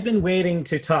 I have been waiting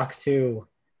to talk to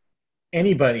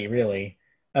anybody, really,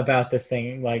 about this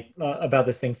thing,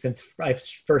 since I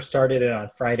first started it on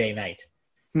Friday night.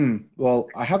 Well,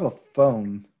 I have a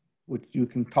phone which you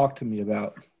can talk to me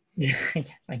about. Yeah,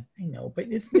 yes, I know, but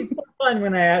it's fun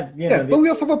when I have, Yes, but we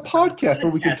also have a podcast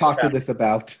where we can talk to this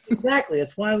about. Exactly,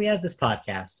 that's why we have this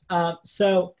podcast.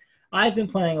 So I've been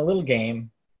playing a little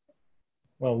game.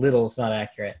 Well, little is not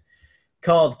accurate.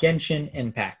 Called Genshin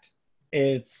Impact.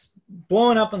 It's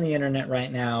blowing up on the internet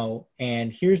right now,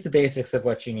 and here's the basics of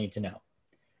what you need to know.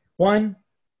 1,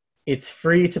 it's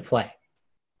free to play.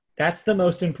 That's the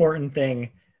most important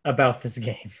thing about this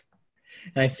game.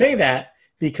 And I say that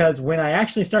because when I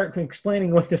actually start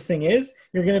explaining what this thing is,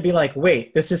 you're going to be like,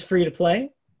 wait, this is free to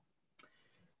play?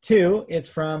 2, it's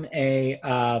from a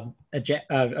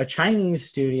Chinese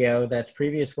studio that's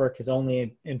previous work has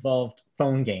only involved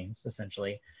phone games,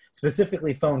 essentially,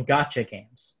 specifically phone gacha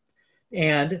games.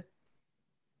 And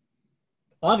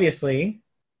obviously,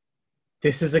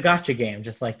 this is a gacha game,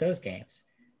 just like those games.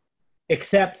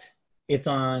 Except it's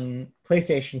on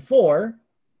PlayStation 4,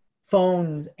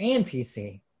 phones, and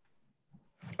PC.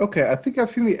 Okay, I think I've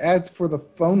seen the ads for the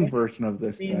phone version of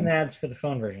this. Seen the ads for the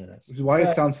phone version of this. Which is why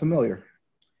it sounds familiar.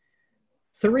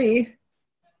 3,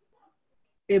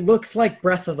 it looks like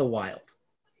Breath of the Wild.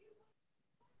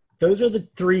 Those are the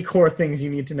 3 core things you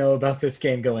need to know about this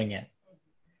game going in.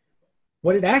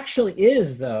 What it actually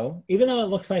is, though, even though it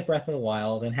looks like Breath of the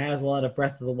Wild and has a lot of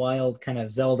Breath of the Wild kind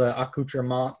of Zelda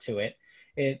accoutrement to it,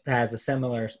 it has a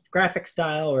similar graphic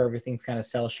style where everything's kind of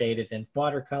cel-shaded in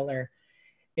watercolor.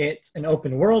 It's an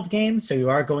open world game, so you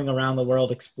are going around the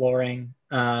world exploring,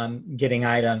 getting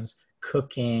items,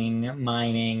 cooking,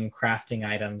 mining, crafting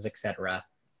items, etc.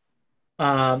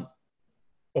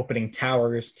 Opening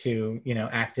towers to,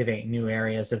 activate new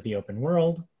areas of the open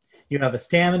world. You have a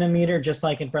stamina meter, just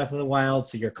like in Breath of the Wild,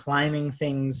 so you're climbing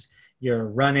things, you're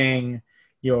running,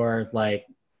 you're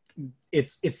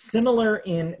it's similar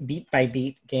in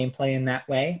beat-by-beat gameplay in that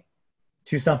way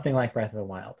to something like Breath of the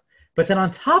Wild. But then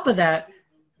on top of that,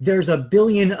 there's a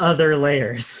billion other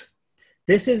layers.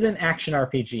 This is an action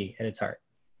RPG at its heart.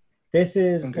 This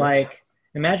is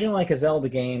imagine like a Zelda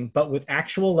game, but with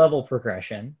actual level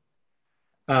progression.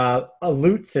 a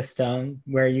loot system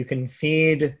where you can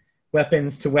feed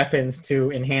weapons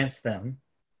to enhance them,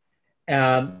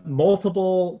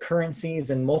 multiple currencies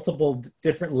and multiple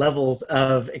different levels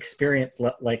of experience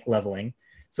like leveling.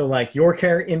 So like your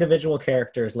individual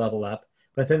characters level up,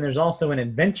 but then there's also an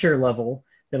adventure level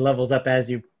that levels up as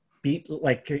you beat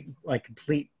like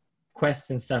complete quests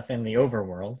and stuff in the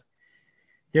overworld.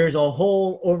 There's a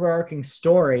whole overarching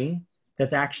story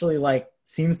that's actually like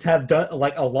seems to have done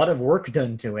like a lot of work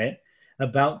done to it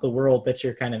about the world that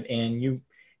you're kind of in. You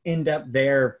end up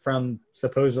there from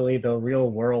supposedly the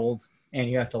real world, and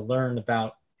you have to learn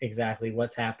about exactly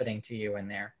what's happening to you in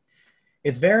there.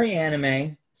 It's very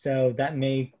anime, so that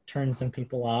may turn some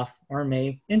people off or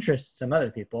may interest some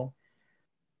other people.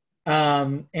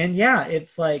 And yeah,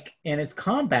 it's like, and its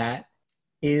combat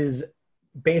is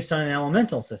based on an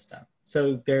elemental system.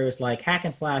 So there's like hack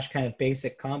and slash kind of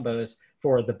basic combos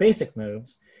for the basic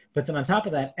moves. But then on top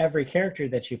of that, every character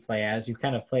that you play as, you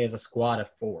kind of play as a squad of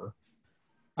 4,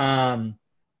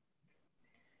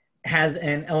 has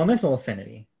an elemental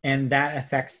affinity, and that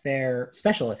affects their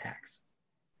special attacks.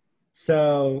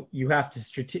 So you have to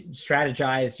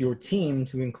strategize your team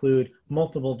to include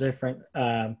multiple different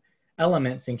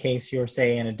elements in case you're,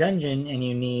 say, in a dungeon and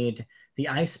you need the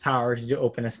ice power to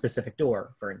open a specific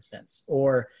door, for instance,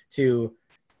 or to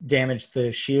damage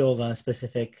the shield on a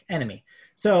specific enemy.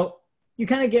 So you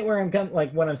kind of get where I'm going.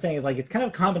 Like what I'm saying is like it's kind of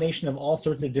a combination of all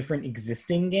sorts of different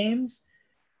existing games.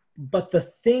 But the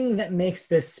thing that makes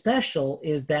this special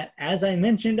is that, as I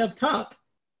mentioned up top,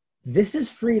 this is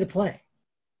free to play.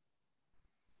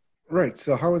 Right.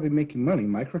 So how are they making money?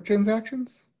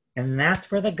 Microtransactions? And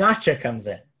that's where the gacha comes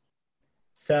in.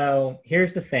 So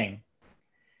here's the thing.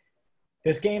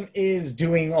 This game is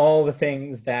doing all the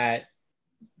things that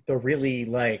the really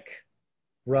like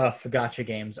rough gacha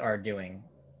games are doing.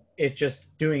 It's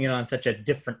just doing it on such a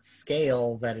different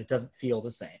scale that it doesn't feel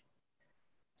the same.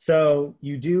 So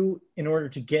you do, in order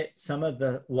to get some of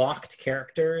the locked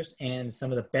characters and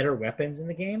some of the better weapons in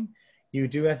the game, you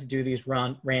do have to do these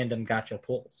random gacha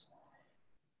pulls.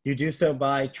 You do so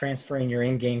by transferring your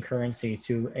in-game currency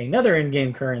to another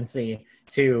in-game currency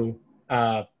to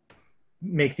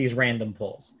make these random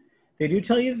pulls. They do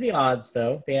tell you the odds,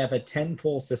 though. They have a 10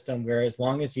 pull system where as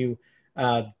long as you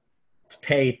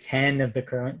pay 10 of the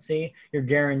currency, you're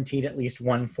guaranteed at least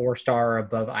 1 4-star or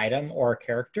above item or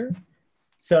character.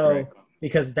 So, right.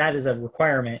 Because that is a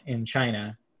requirement in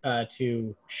China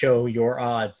to show your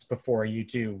odds before you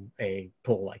do a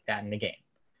pull like that in the game.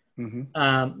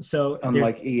 Mm-hmm. So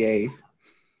unlike EA.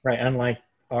 Right, unlike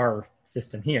our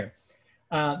system here.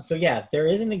 So yeah, there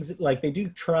isn't like they do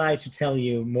try to tell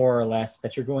you more or less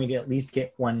that you're going to at least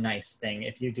get one nice thing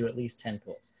if you do at least 10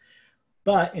 pulls.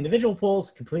 But individual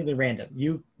pulls, completely random.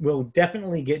 You will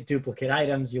definitely get duplicate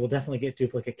items. You will definitely get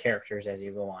duplicate characters as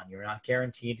you go on. You're not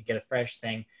guaranteed to get a fresh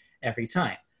thing every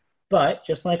time. But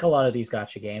just like a lot of these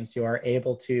gacha games, you are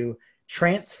able to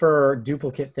transfer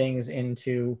duplicate things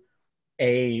into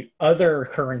a other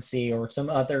currency or some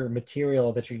other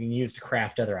material that you can use to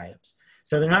craft other items.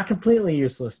 So they're not completely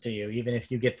useless to you, even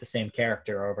if you get the same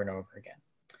character over and over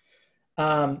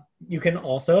again. You can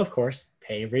also, of course,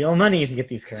 pay real money to get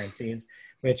these currencies,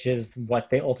 which is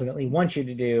what they ultimately want you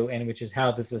to do, and which is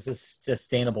how this is a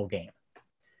sustainable game.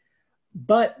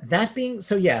 But that being,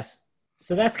 so yes,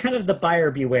 so that's kind of the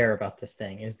buyer beware about this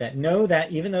thing, is that know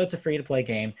that even though it's a free-to-play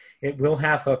game, it will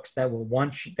have hooks that will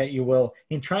want you, that you will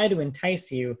and try to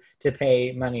entice you to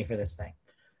pay money for this thing.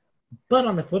 But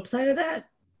on the flip side of that,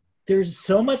 there's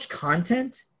so much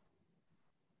content,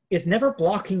 it's never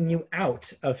blocking you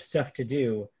out of stuff to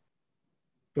do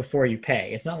before you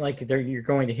pay. It's not like you're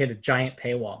going to hit a giant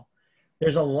paywall.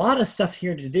 There's a lot of stuff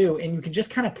here to do, and you can just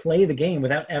kind of play the game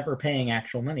without ever paying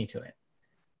actual money to it.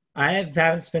 I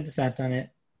haven't spent a cent on it.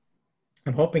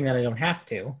 I'm hoping that I don't have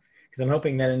to, because I'm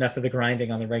hoping that enough of the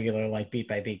grinding on the regular, like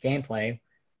beat-by-beat gameplay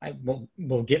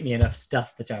will get me enough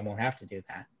stuff that I won't have to do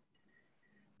that.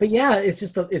 But yeah, it's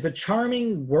just it's a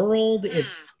charming world.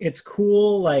 It's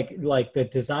cool. Like the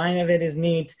design of it is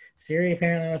neat. Siri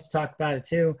apparently wants to talk about it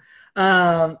too.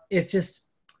 It's just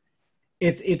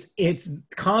it's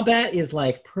combat is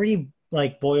like pretty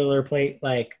like boilerplate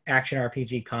like action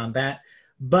RPG combat,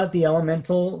 but the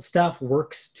elemental stuff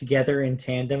works together in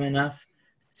tandem enough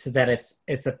so that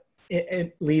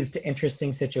it leads to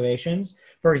interesting situations.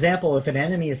 For example, if an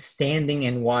enemy is standing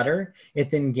in water, it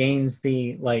then gains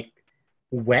the like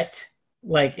wet,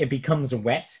 like it becomes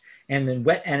wet, and then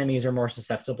wet enemies are more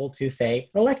susceptible to, say,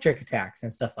 electric attacks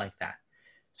and stuff like that.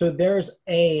 So there's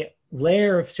a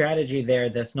layer of strategy there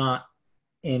that's not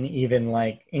even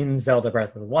like in Zelda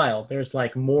Breath of the Wild. There's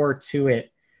like more to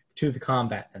it, to the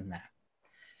combat than that.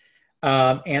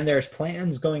 And there's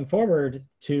plans going forward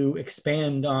to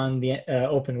expand on the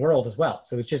open world as well.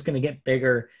 So it's just going to get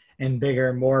bigger and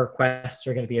bigger. More quests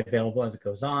are going to be available as it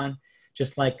goes on.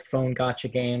 Just like phone gotcha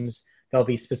games, there'll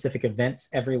be specific events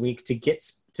every week to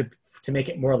make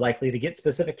it more likely to get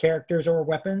specific characters or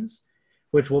weapons,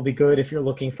 which will be good if you're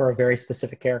looking for a very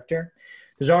specific character.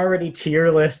 There's already tier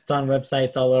lists on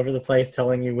websites all over the place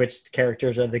telling you which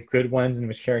characters are the good ones and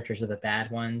which characters are the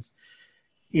bad ones.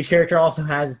 Each character also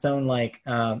has its own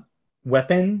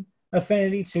weapon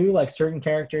affinity too. Like certain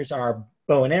characters are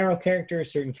bow and arrow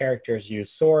characters, certain characters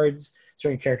use swords,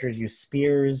 certain characters use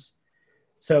spears.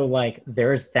 So like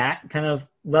there's that kind of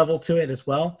level to it as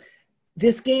well.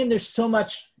 This game, there's so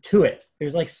much to it.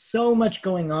 There's like so much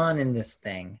going on in this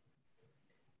thing.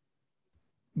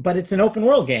 But it's an open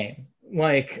world game.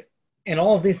 Like, and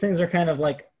all of these things are kind of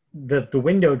like the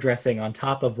window dressing on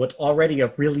top of what's already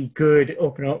a really good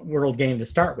open world game to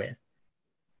start with.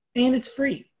 And it's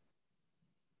free.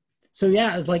 So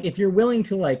yeah, it's like if you're willing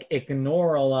to like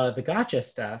ignore a lot of the gotcha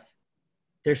stuff,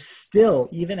 there's still,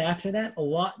 even after that, a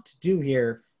lot to do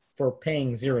here for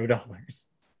paying $0.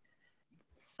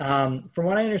 From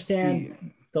what I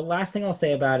understand, the last thing I'll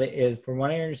say about it is, from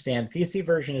what I understand, the PC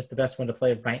version is the best one to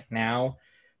play right now.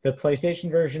 The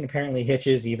PlayStation version apparently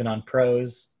hitches even on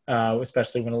pros,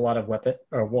 especially when a lot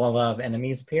of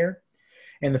enemies appear.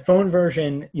 And the phone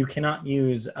version, you cannot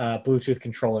use Bluetooth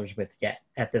controllers with yet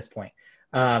at this point.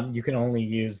 You can only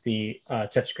use the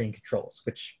touchscreen controls,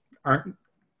 which aren't,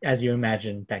 as you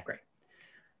imagine, that great.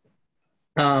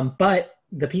 But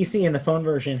the PC and the phone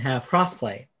version have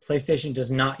crossplay. PlayStation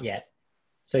does not yet.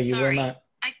 So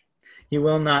you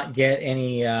will not get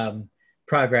any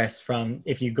progress from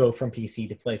if you go from PC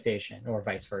to PlayStation or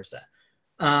vice versa.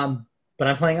 But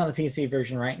I'm playing on the PC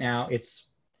version right now. It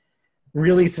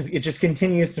just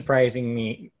continues surprising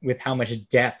me with how much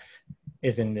depth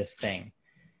is in this thing.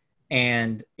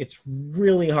 And it's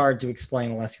really hard to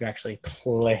explain unless you actually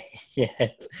play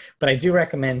it. But I do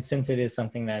recommend, since it is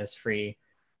something that is free,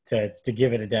 to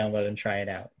give it a download and try it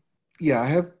out. Yeah, I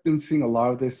have been seeing a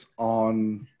lot of this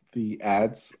on the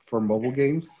ads for mobile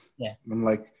games. Yeah. And I'm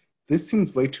like, this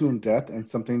seems way too in-depth and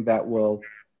something that will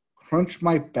crunch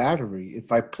my battery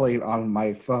if I play it on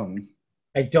my phone.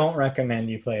 I don't recommend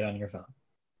you play it on your phone.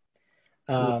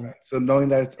 So knowing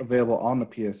that it's available on the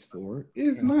PS4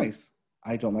 is nice.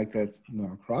 I don't like that it's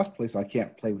crossplay, so I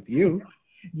can't play with you.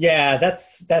 Yeah, that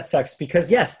sucks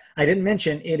because, yes, I didn't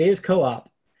mention it is co-op.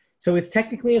 So it's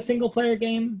technically a single-player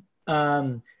game.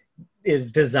 Is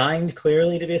designed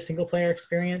clearly to be a single-player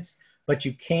experience, but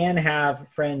you can have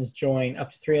friends join, up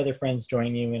to 3 other friends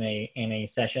join you in a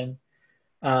session.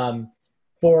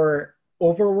 For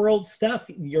overworld stuff,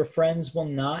 your friends will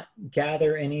not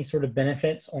gather any sort of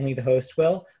benefits, only the host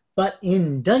will. But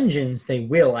in dungeons, they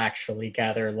will actually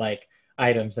gather like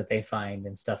items that they find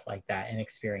and stuff like that and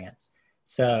experience.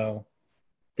 So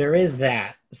there is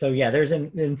that. So yeah, there's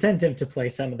an incentive to play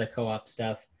some of the co-op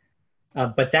stuff.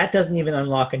 But that doesn't even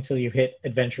unlock until you hit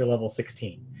adventure level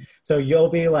 16. So you'll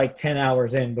be like 10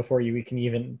 hours in before you can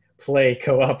even play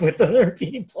co-op with other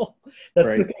people. That's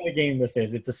right. The kind of game this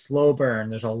is. It's a slow burn.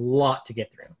 There's a lot to get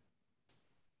through.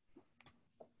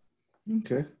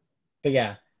 Okay. But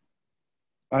yeah.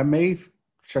 I may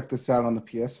check this out on the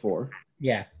PS4.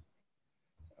 Yeah.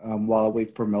 While I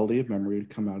wait for Melody of Memory to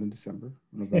come out in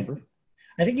November.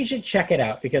 I think you should check it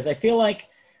out because I feel like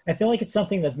it's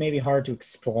something that's maybe hard to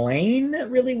explain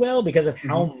really well because of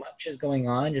how much is going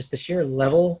on, just the sheer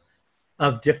level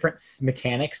of different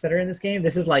mechanics that are in this game.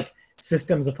 This is like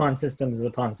systems upon systems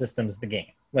upon systems of the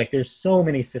game. Like there's so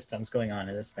many systems going on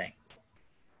in this thing.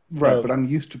 Right, but I'm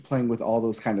used to playing with all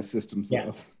those kind of systems, though.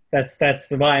 Yeah, that's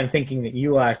why I'm thinking that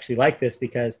you actually like this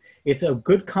because it's a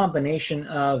good combination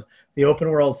of the open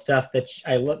world stuff that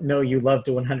I know you love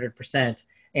to 100%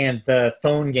 and the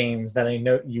phone games that I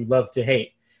know you love to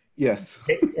hate. Yes.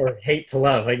 Or hate to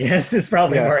love, I guess, is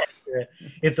probably more accurate.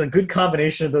 It's a good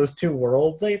combination of those two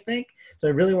worlds, I think. So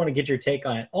I really want to get your take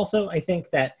on it. Also, I think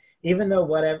that even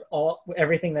though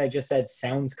everything that I just said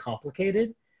sounds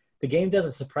complicated, the game does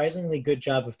a surprisingly good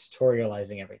job of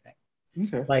tutorializing everything.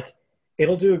 Okay. Like,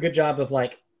 it'll do a good job of,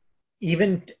 like,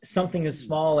 even something as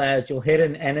small as you'll hit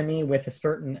an enemy with a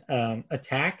certain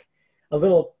attack, a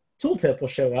little tooltip will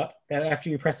show up that after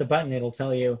you press a button, it'll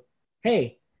tell you,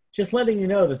 hey, just letting you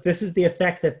know that this is the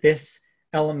effect that this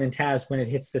element has when it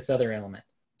hits this other element,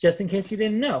 just in case you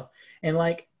didn't know. And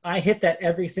like, I hit that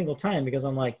every single time because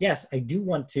I'm like, yes, I do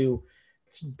want to,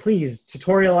 please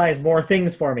tutorialize more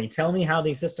things for me. Tell me how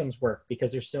these systems work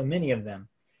because there's so many of them.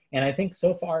 And I think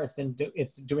so far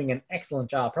it's doing an excellent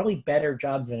job, probably better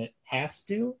job than it has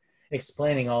to,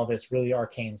 explaining all this really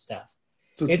arcane stuff.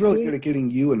 So it's really good at getting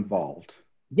you involved.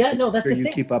 Yeah, no, that's Sure the you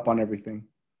thing. keep up on everything.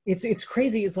 It's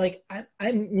crazy. It's like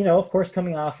I'm of course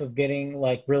coming off of getting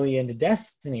like really into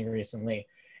Destiny recently,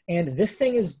 and this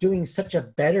thing is doing such a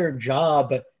better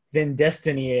job than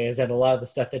Destiny is at a lot of the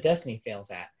stuff that Destiny fails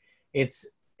at. It's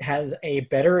has a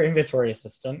better inventory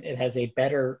system. It has a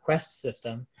better quest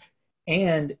system,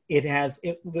 and it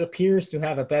appears to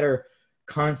have a better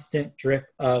constant drip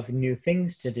of new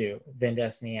things to do than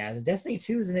Destiny has. Destiny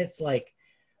 2 is in its like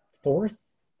fourth,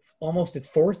 almost its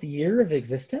fourth year of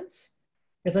existence.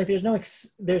 It's like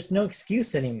there's no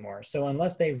excuse anymore. So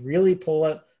unless they really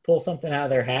pull something out of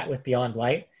their hat with Beyond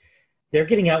Light, they're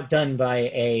getting outdone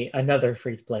by another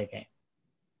free to play game,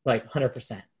 like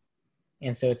 100%.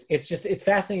 And so it's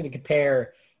fascinating to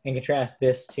compare and contrast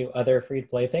this to other free to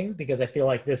play things because I feel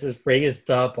like this has raised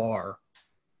the bar.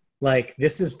 Like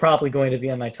this is probably going to be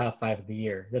on my top 5 of the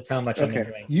year. That's how much I'm Okay.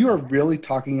 enjoying. You are really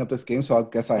talking up this game, so I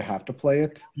guess I have to play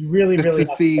it. You really, just really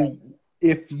to see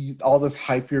if all this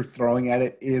hype you're throwing at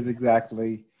it is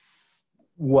exactly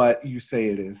what you say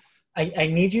it is. I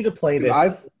need you to play this.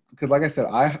 Because like I said,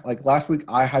 last week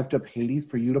I hyped up Hades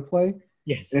for you to play.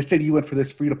 Yes. And instead you went for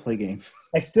this free to play game.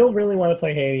 I still really want to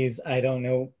play Hades. I don't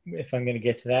know if I'm going to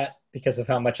get to that because of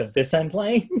how much of this I'm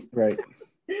playing. Right.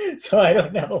 So I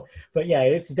don't know. But yeah,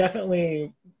 it's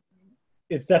definitely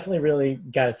really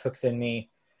got its hooks in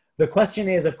me. The question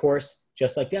is, of course,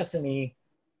 just like Destiny,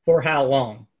 for how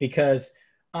long? Because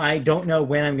I don't know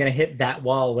when I'm going to hit that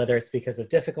wall, whether it's because of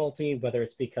difficulty, whether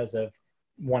it's because of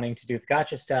wanting to do the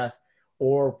gacha stuff,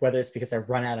 or whether it's because I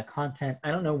run out of content.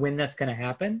 I don't know when that's going to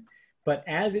happen. But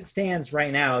as it stands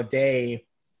right now, Friday,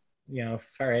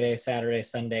 Saturday,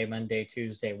 Sunday, Monday,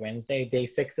 Tuesday, Wednesday, day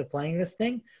 6 of playing this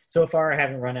thing. So far, I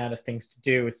haven't run out of things to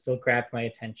do. It still grabbed my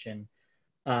attention.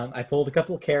 I pulled a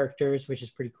couple of characters, which is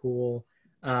pretty cool.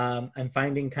 I'm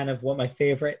finding kind of what my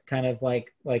favorite kind of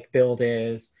like build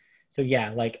is. So yeah,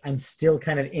 like I'm still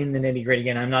kind of in the nitty gritty,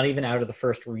 and I'm not even out of the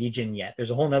first region yet.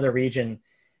 There's a whole nother region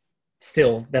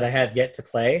still that I have yet to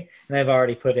play, and I've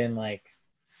already put in like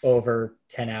over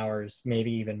 10 hours,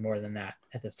 maybe even more than that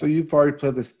at this point. So you've already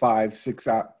played this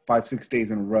 5-6 days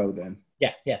in a row then?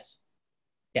 Yeah. Yes.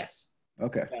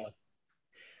 Okay. So,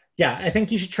 yeah, I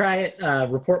think you should try it.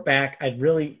 Report back. I'm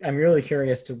really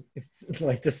curious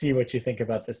to see what you think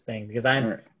about this thing because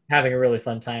I'm having a really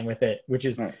fun time with it, which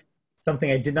is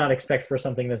something I did not expect for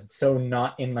something that's so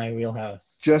not in my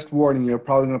wheelhouse. Just warning, you're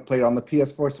probably going to play it on the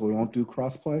PS4, so we won't do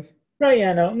crossplay. Right,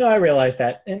 yeah, no, I realize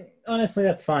that. And honestly,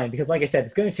 that's fine because like I said,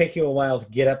 it's going to take you a while to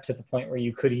get up to the point where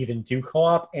you could even do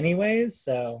co-op anyways,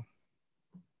 so.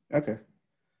 Okay.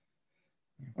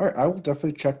 All right, I will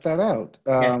definitely check that out.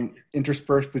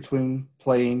 Interspersed between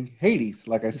playing Hades,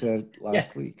 like I said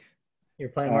last week. You're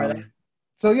playing more of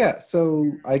that?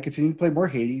 So I continued to play more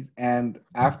Hades, and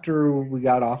after we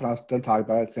got off and I was done talking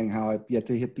about it, saying how I've yet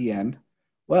to hit the end,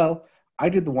 well, I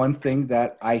did the one thing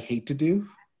that I hate to do,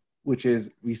 which is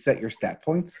reset your stat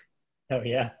points. Oh,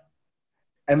 yeah.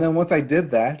 And then once I did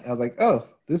that, I was like, oh,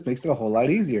 this makes it a whole lot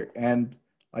easier. And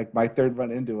like my third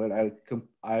run into it,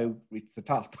 I reached the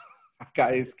top.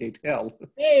 I escaped hell.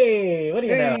 Hey, what do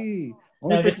you know?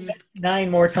 Only for just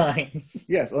 9 more times.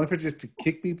 Yes, only for just to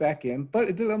kick me back in. But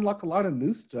it did unlock a lot of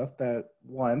new stuff that,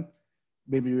 one,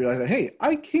 made me realize that, hey,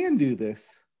 I can do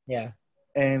this. Yeah.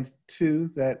 And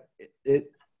 2, that it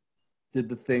did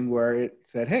the thing where it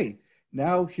said, hey,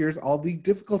 now here's all the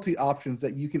difficulty options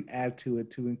that you can add to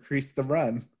it to increase the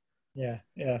run. Yeah.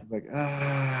 Like,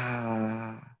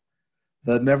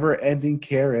 the never-ending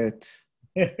carrot.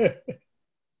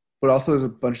 But also there's a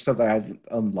bunch of stuff that I haven't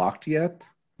unlocked yet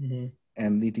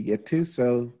and need to get to.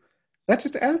 So that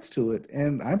just adds to it.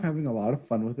 And I'm having a lot of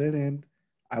fun with it. And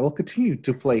I will continue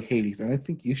to play Hades. And I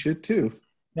think you should too.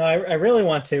 No, I really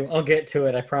want to. I'll get to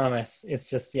it, I promise. It's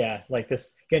just, like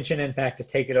this Genshin Impact has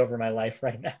taken over my life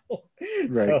right now.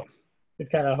 Right. So it's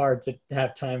kind of hard to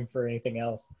have time for anything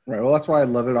else. Right. Well, that's why I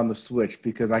love it on the Switch,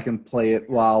 because I can play it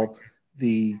while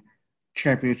the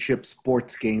championship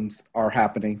sports games are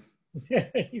happening. Yeah,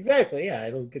 exactly. Yeah,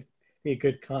 it'll be a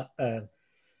good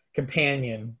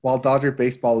companion. While Dodger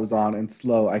Baseball is on and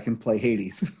slow, I can play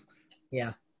Hades.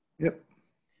 Yeah. Yep.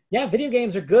 Yeah, video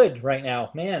games are good right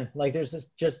now, man. Like, there's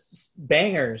just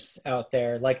bangers out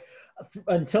there. Like,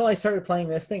 until I started playing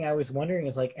this thing, I was wondering,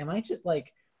 am I just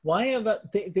like, why are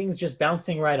things just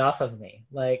bouncing right off of me?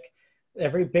 Like,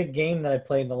 every big game that I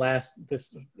played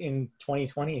in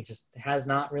 2020 just has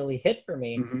not really hit for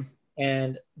me. Mm-hmm.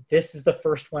 And this is the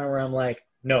first one where I'm like,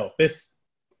 no, this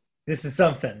is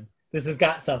something. This has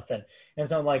got something. And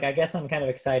so I'm like, I guess I'm kind of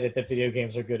excited that video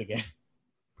games are good again.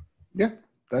 Yeah,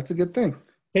 that's a good thing.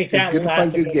 Take that,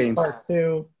 Last of Us Part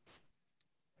 2.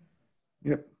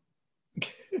 Yep.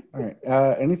 All right.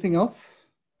 Anything else?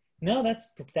 No,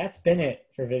 that's been it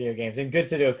for video games. And good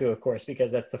Sudoku, of course,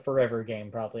 because that's the forever game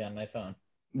probably on my phone.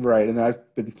 Right. And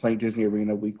I've been playing Disney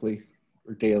Arena weekly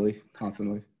or daily,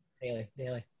 constantly. Daily.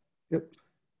 Yep.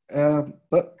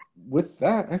 But with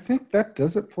that, I think that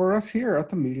does it for us here at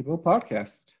the Media Bill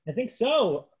Podcast. I think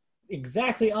so.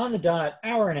 Exactly on the dot,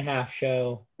 hour and a half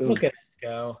show. Ooh. Look at us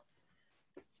go.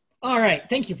 All right.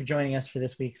 Thank you for joining us for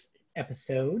this week's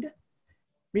episode.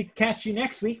 We can catch you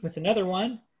next week with another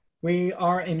one. We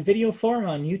are in video form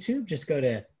on YouTube. Just go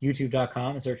to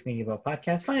youtube.com and search Media Bill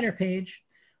Podcast. Find our page.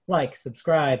 Like,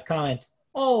 subscribe, comment,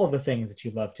 all of the things that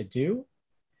you love to do.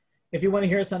 If you want to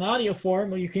hear us on audio form,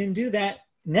 well, you can do that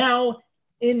now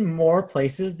in more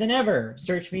places than ever.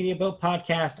 Search Media Boat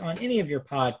Podcast on any of your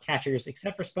podcatchers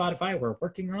except for Spotify. We're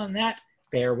working on that.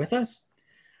 Bear with us.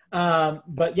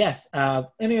 But yes,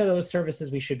 any of those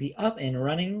services, we should be up and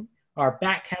running. Our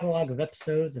back catalog of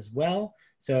episodes as well.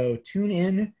 So tune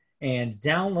in and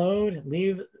download,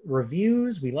 leave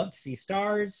reviews. We love to see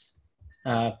stars.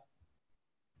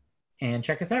 And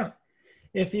check us out.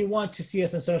 If you want to see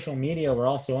us on social media, we're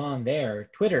also on there.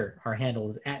 Twitter, our handle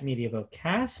is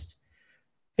 @MediaBoatCast.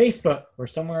 Facebook, we're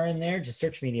somewhere in there. Just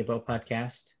search Media Boat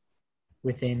Podcast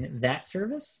within that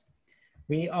service.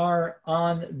 We are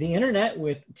on the internet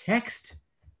with text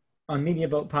on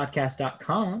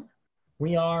MediaBoatPodcast.com.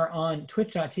 We are on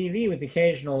Twitch.tv with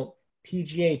occasional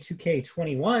PGA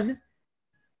 2K21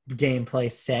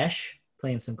 gameplay sesh,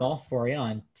 playing some golf for you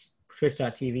on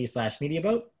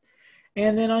Twitch.tv/MediaBoat.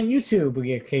 And then on YouTube,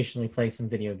 we occasionally play some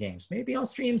video games. Maybe I'll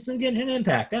stream some Genshin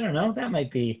Impact. I don't know. That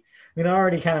might be... it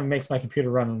already kind of makes my computer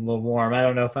run a little warm. I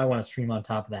don't know if I want to stream on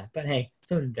top of that. But hey,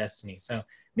 so did Destiny. So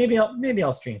maybe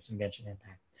I'll stream some Genshin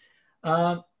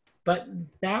Impact. But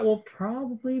that will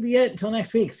probably be it until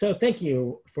next week. So thank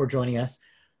you for joining us.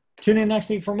 Tune in next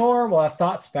week for more. We'll have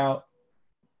thoughts about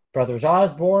Brothers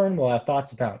Osborne. We'll have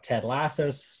thoughts about Ted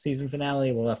Lasso's season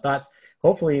finale. We'll have thoughts...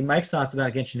 hopefully, Mike's thoughts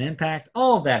about Genshin Impact,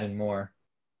 all of that and more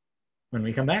when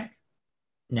we come back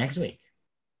next week.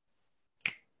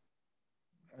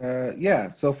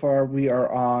 So far we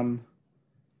are on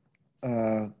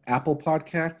Apple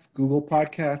Podcasts, Google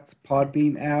Podcasts,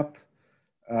 Podbean app,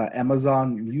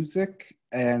 Amazon Music,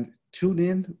 and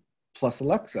TuneIn plus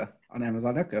Alexa on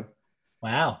Amazon Echo.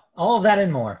 Wow. All of that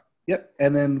and more. Yep.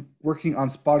 And then working on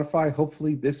Spotify,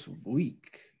 hopefully this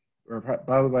week, or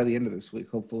probably by the end of this week,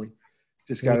 hopefully.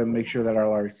 Just got to make sure that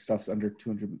all our stuff's under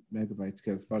 200 megabytes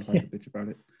because Spotify can bitch about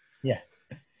it. Yeah.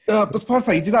 But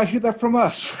Spotify, you did not hear that from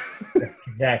us. Yes,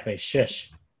 exactly.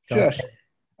 Shush. Don't say it.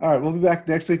 All right. We'll be back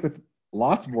next week with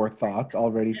lots more thoughts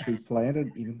already pre-planned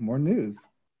and even more news.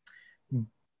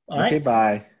 All right.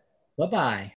 Bye.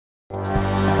 Bye-bye.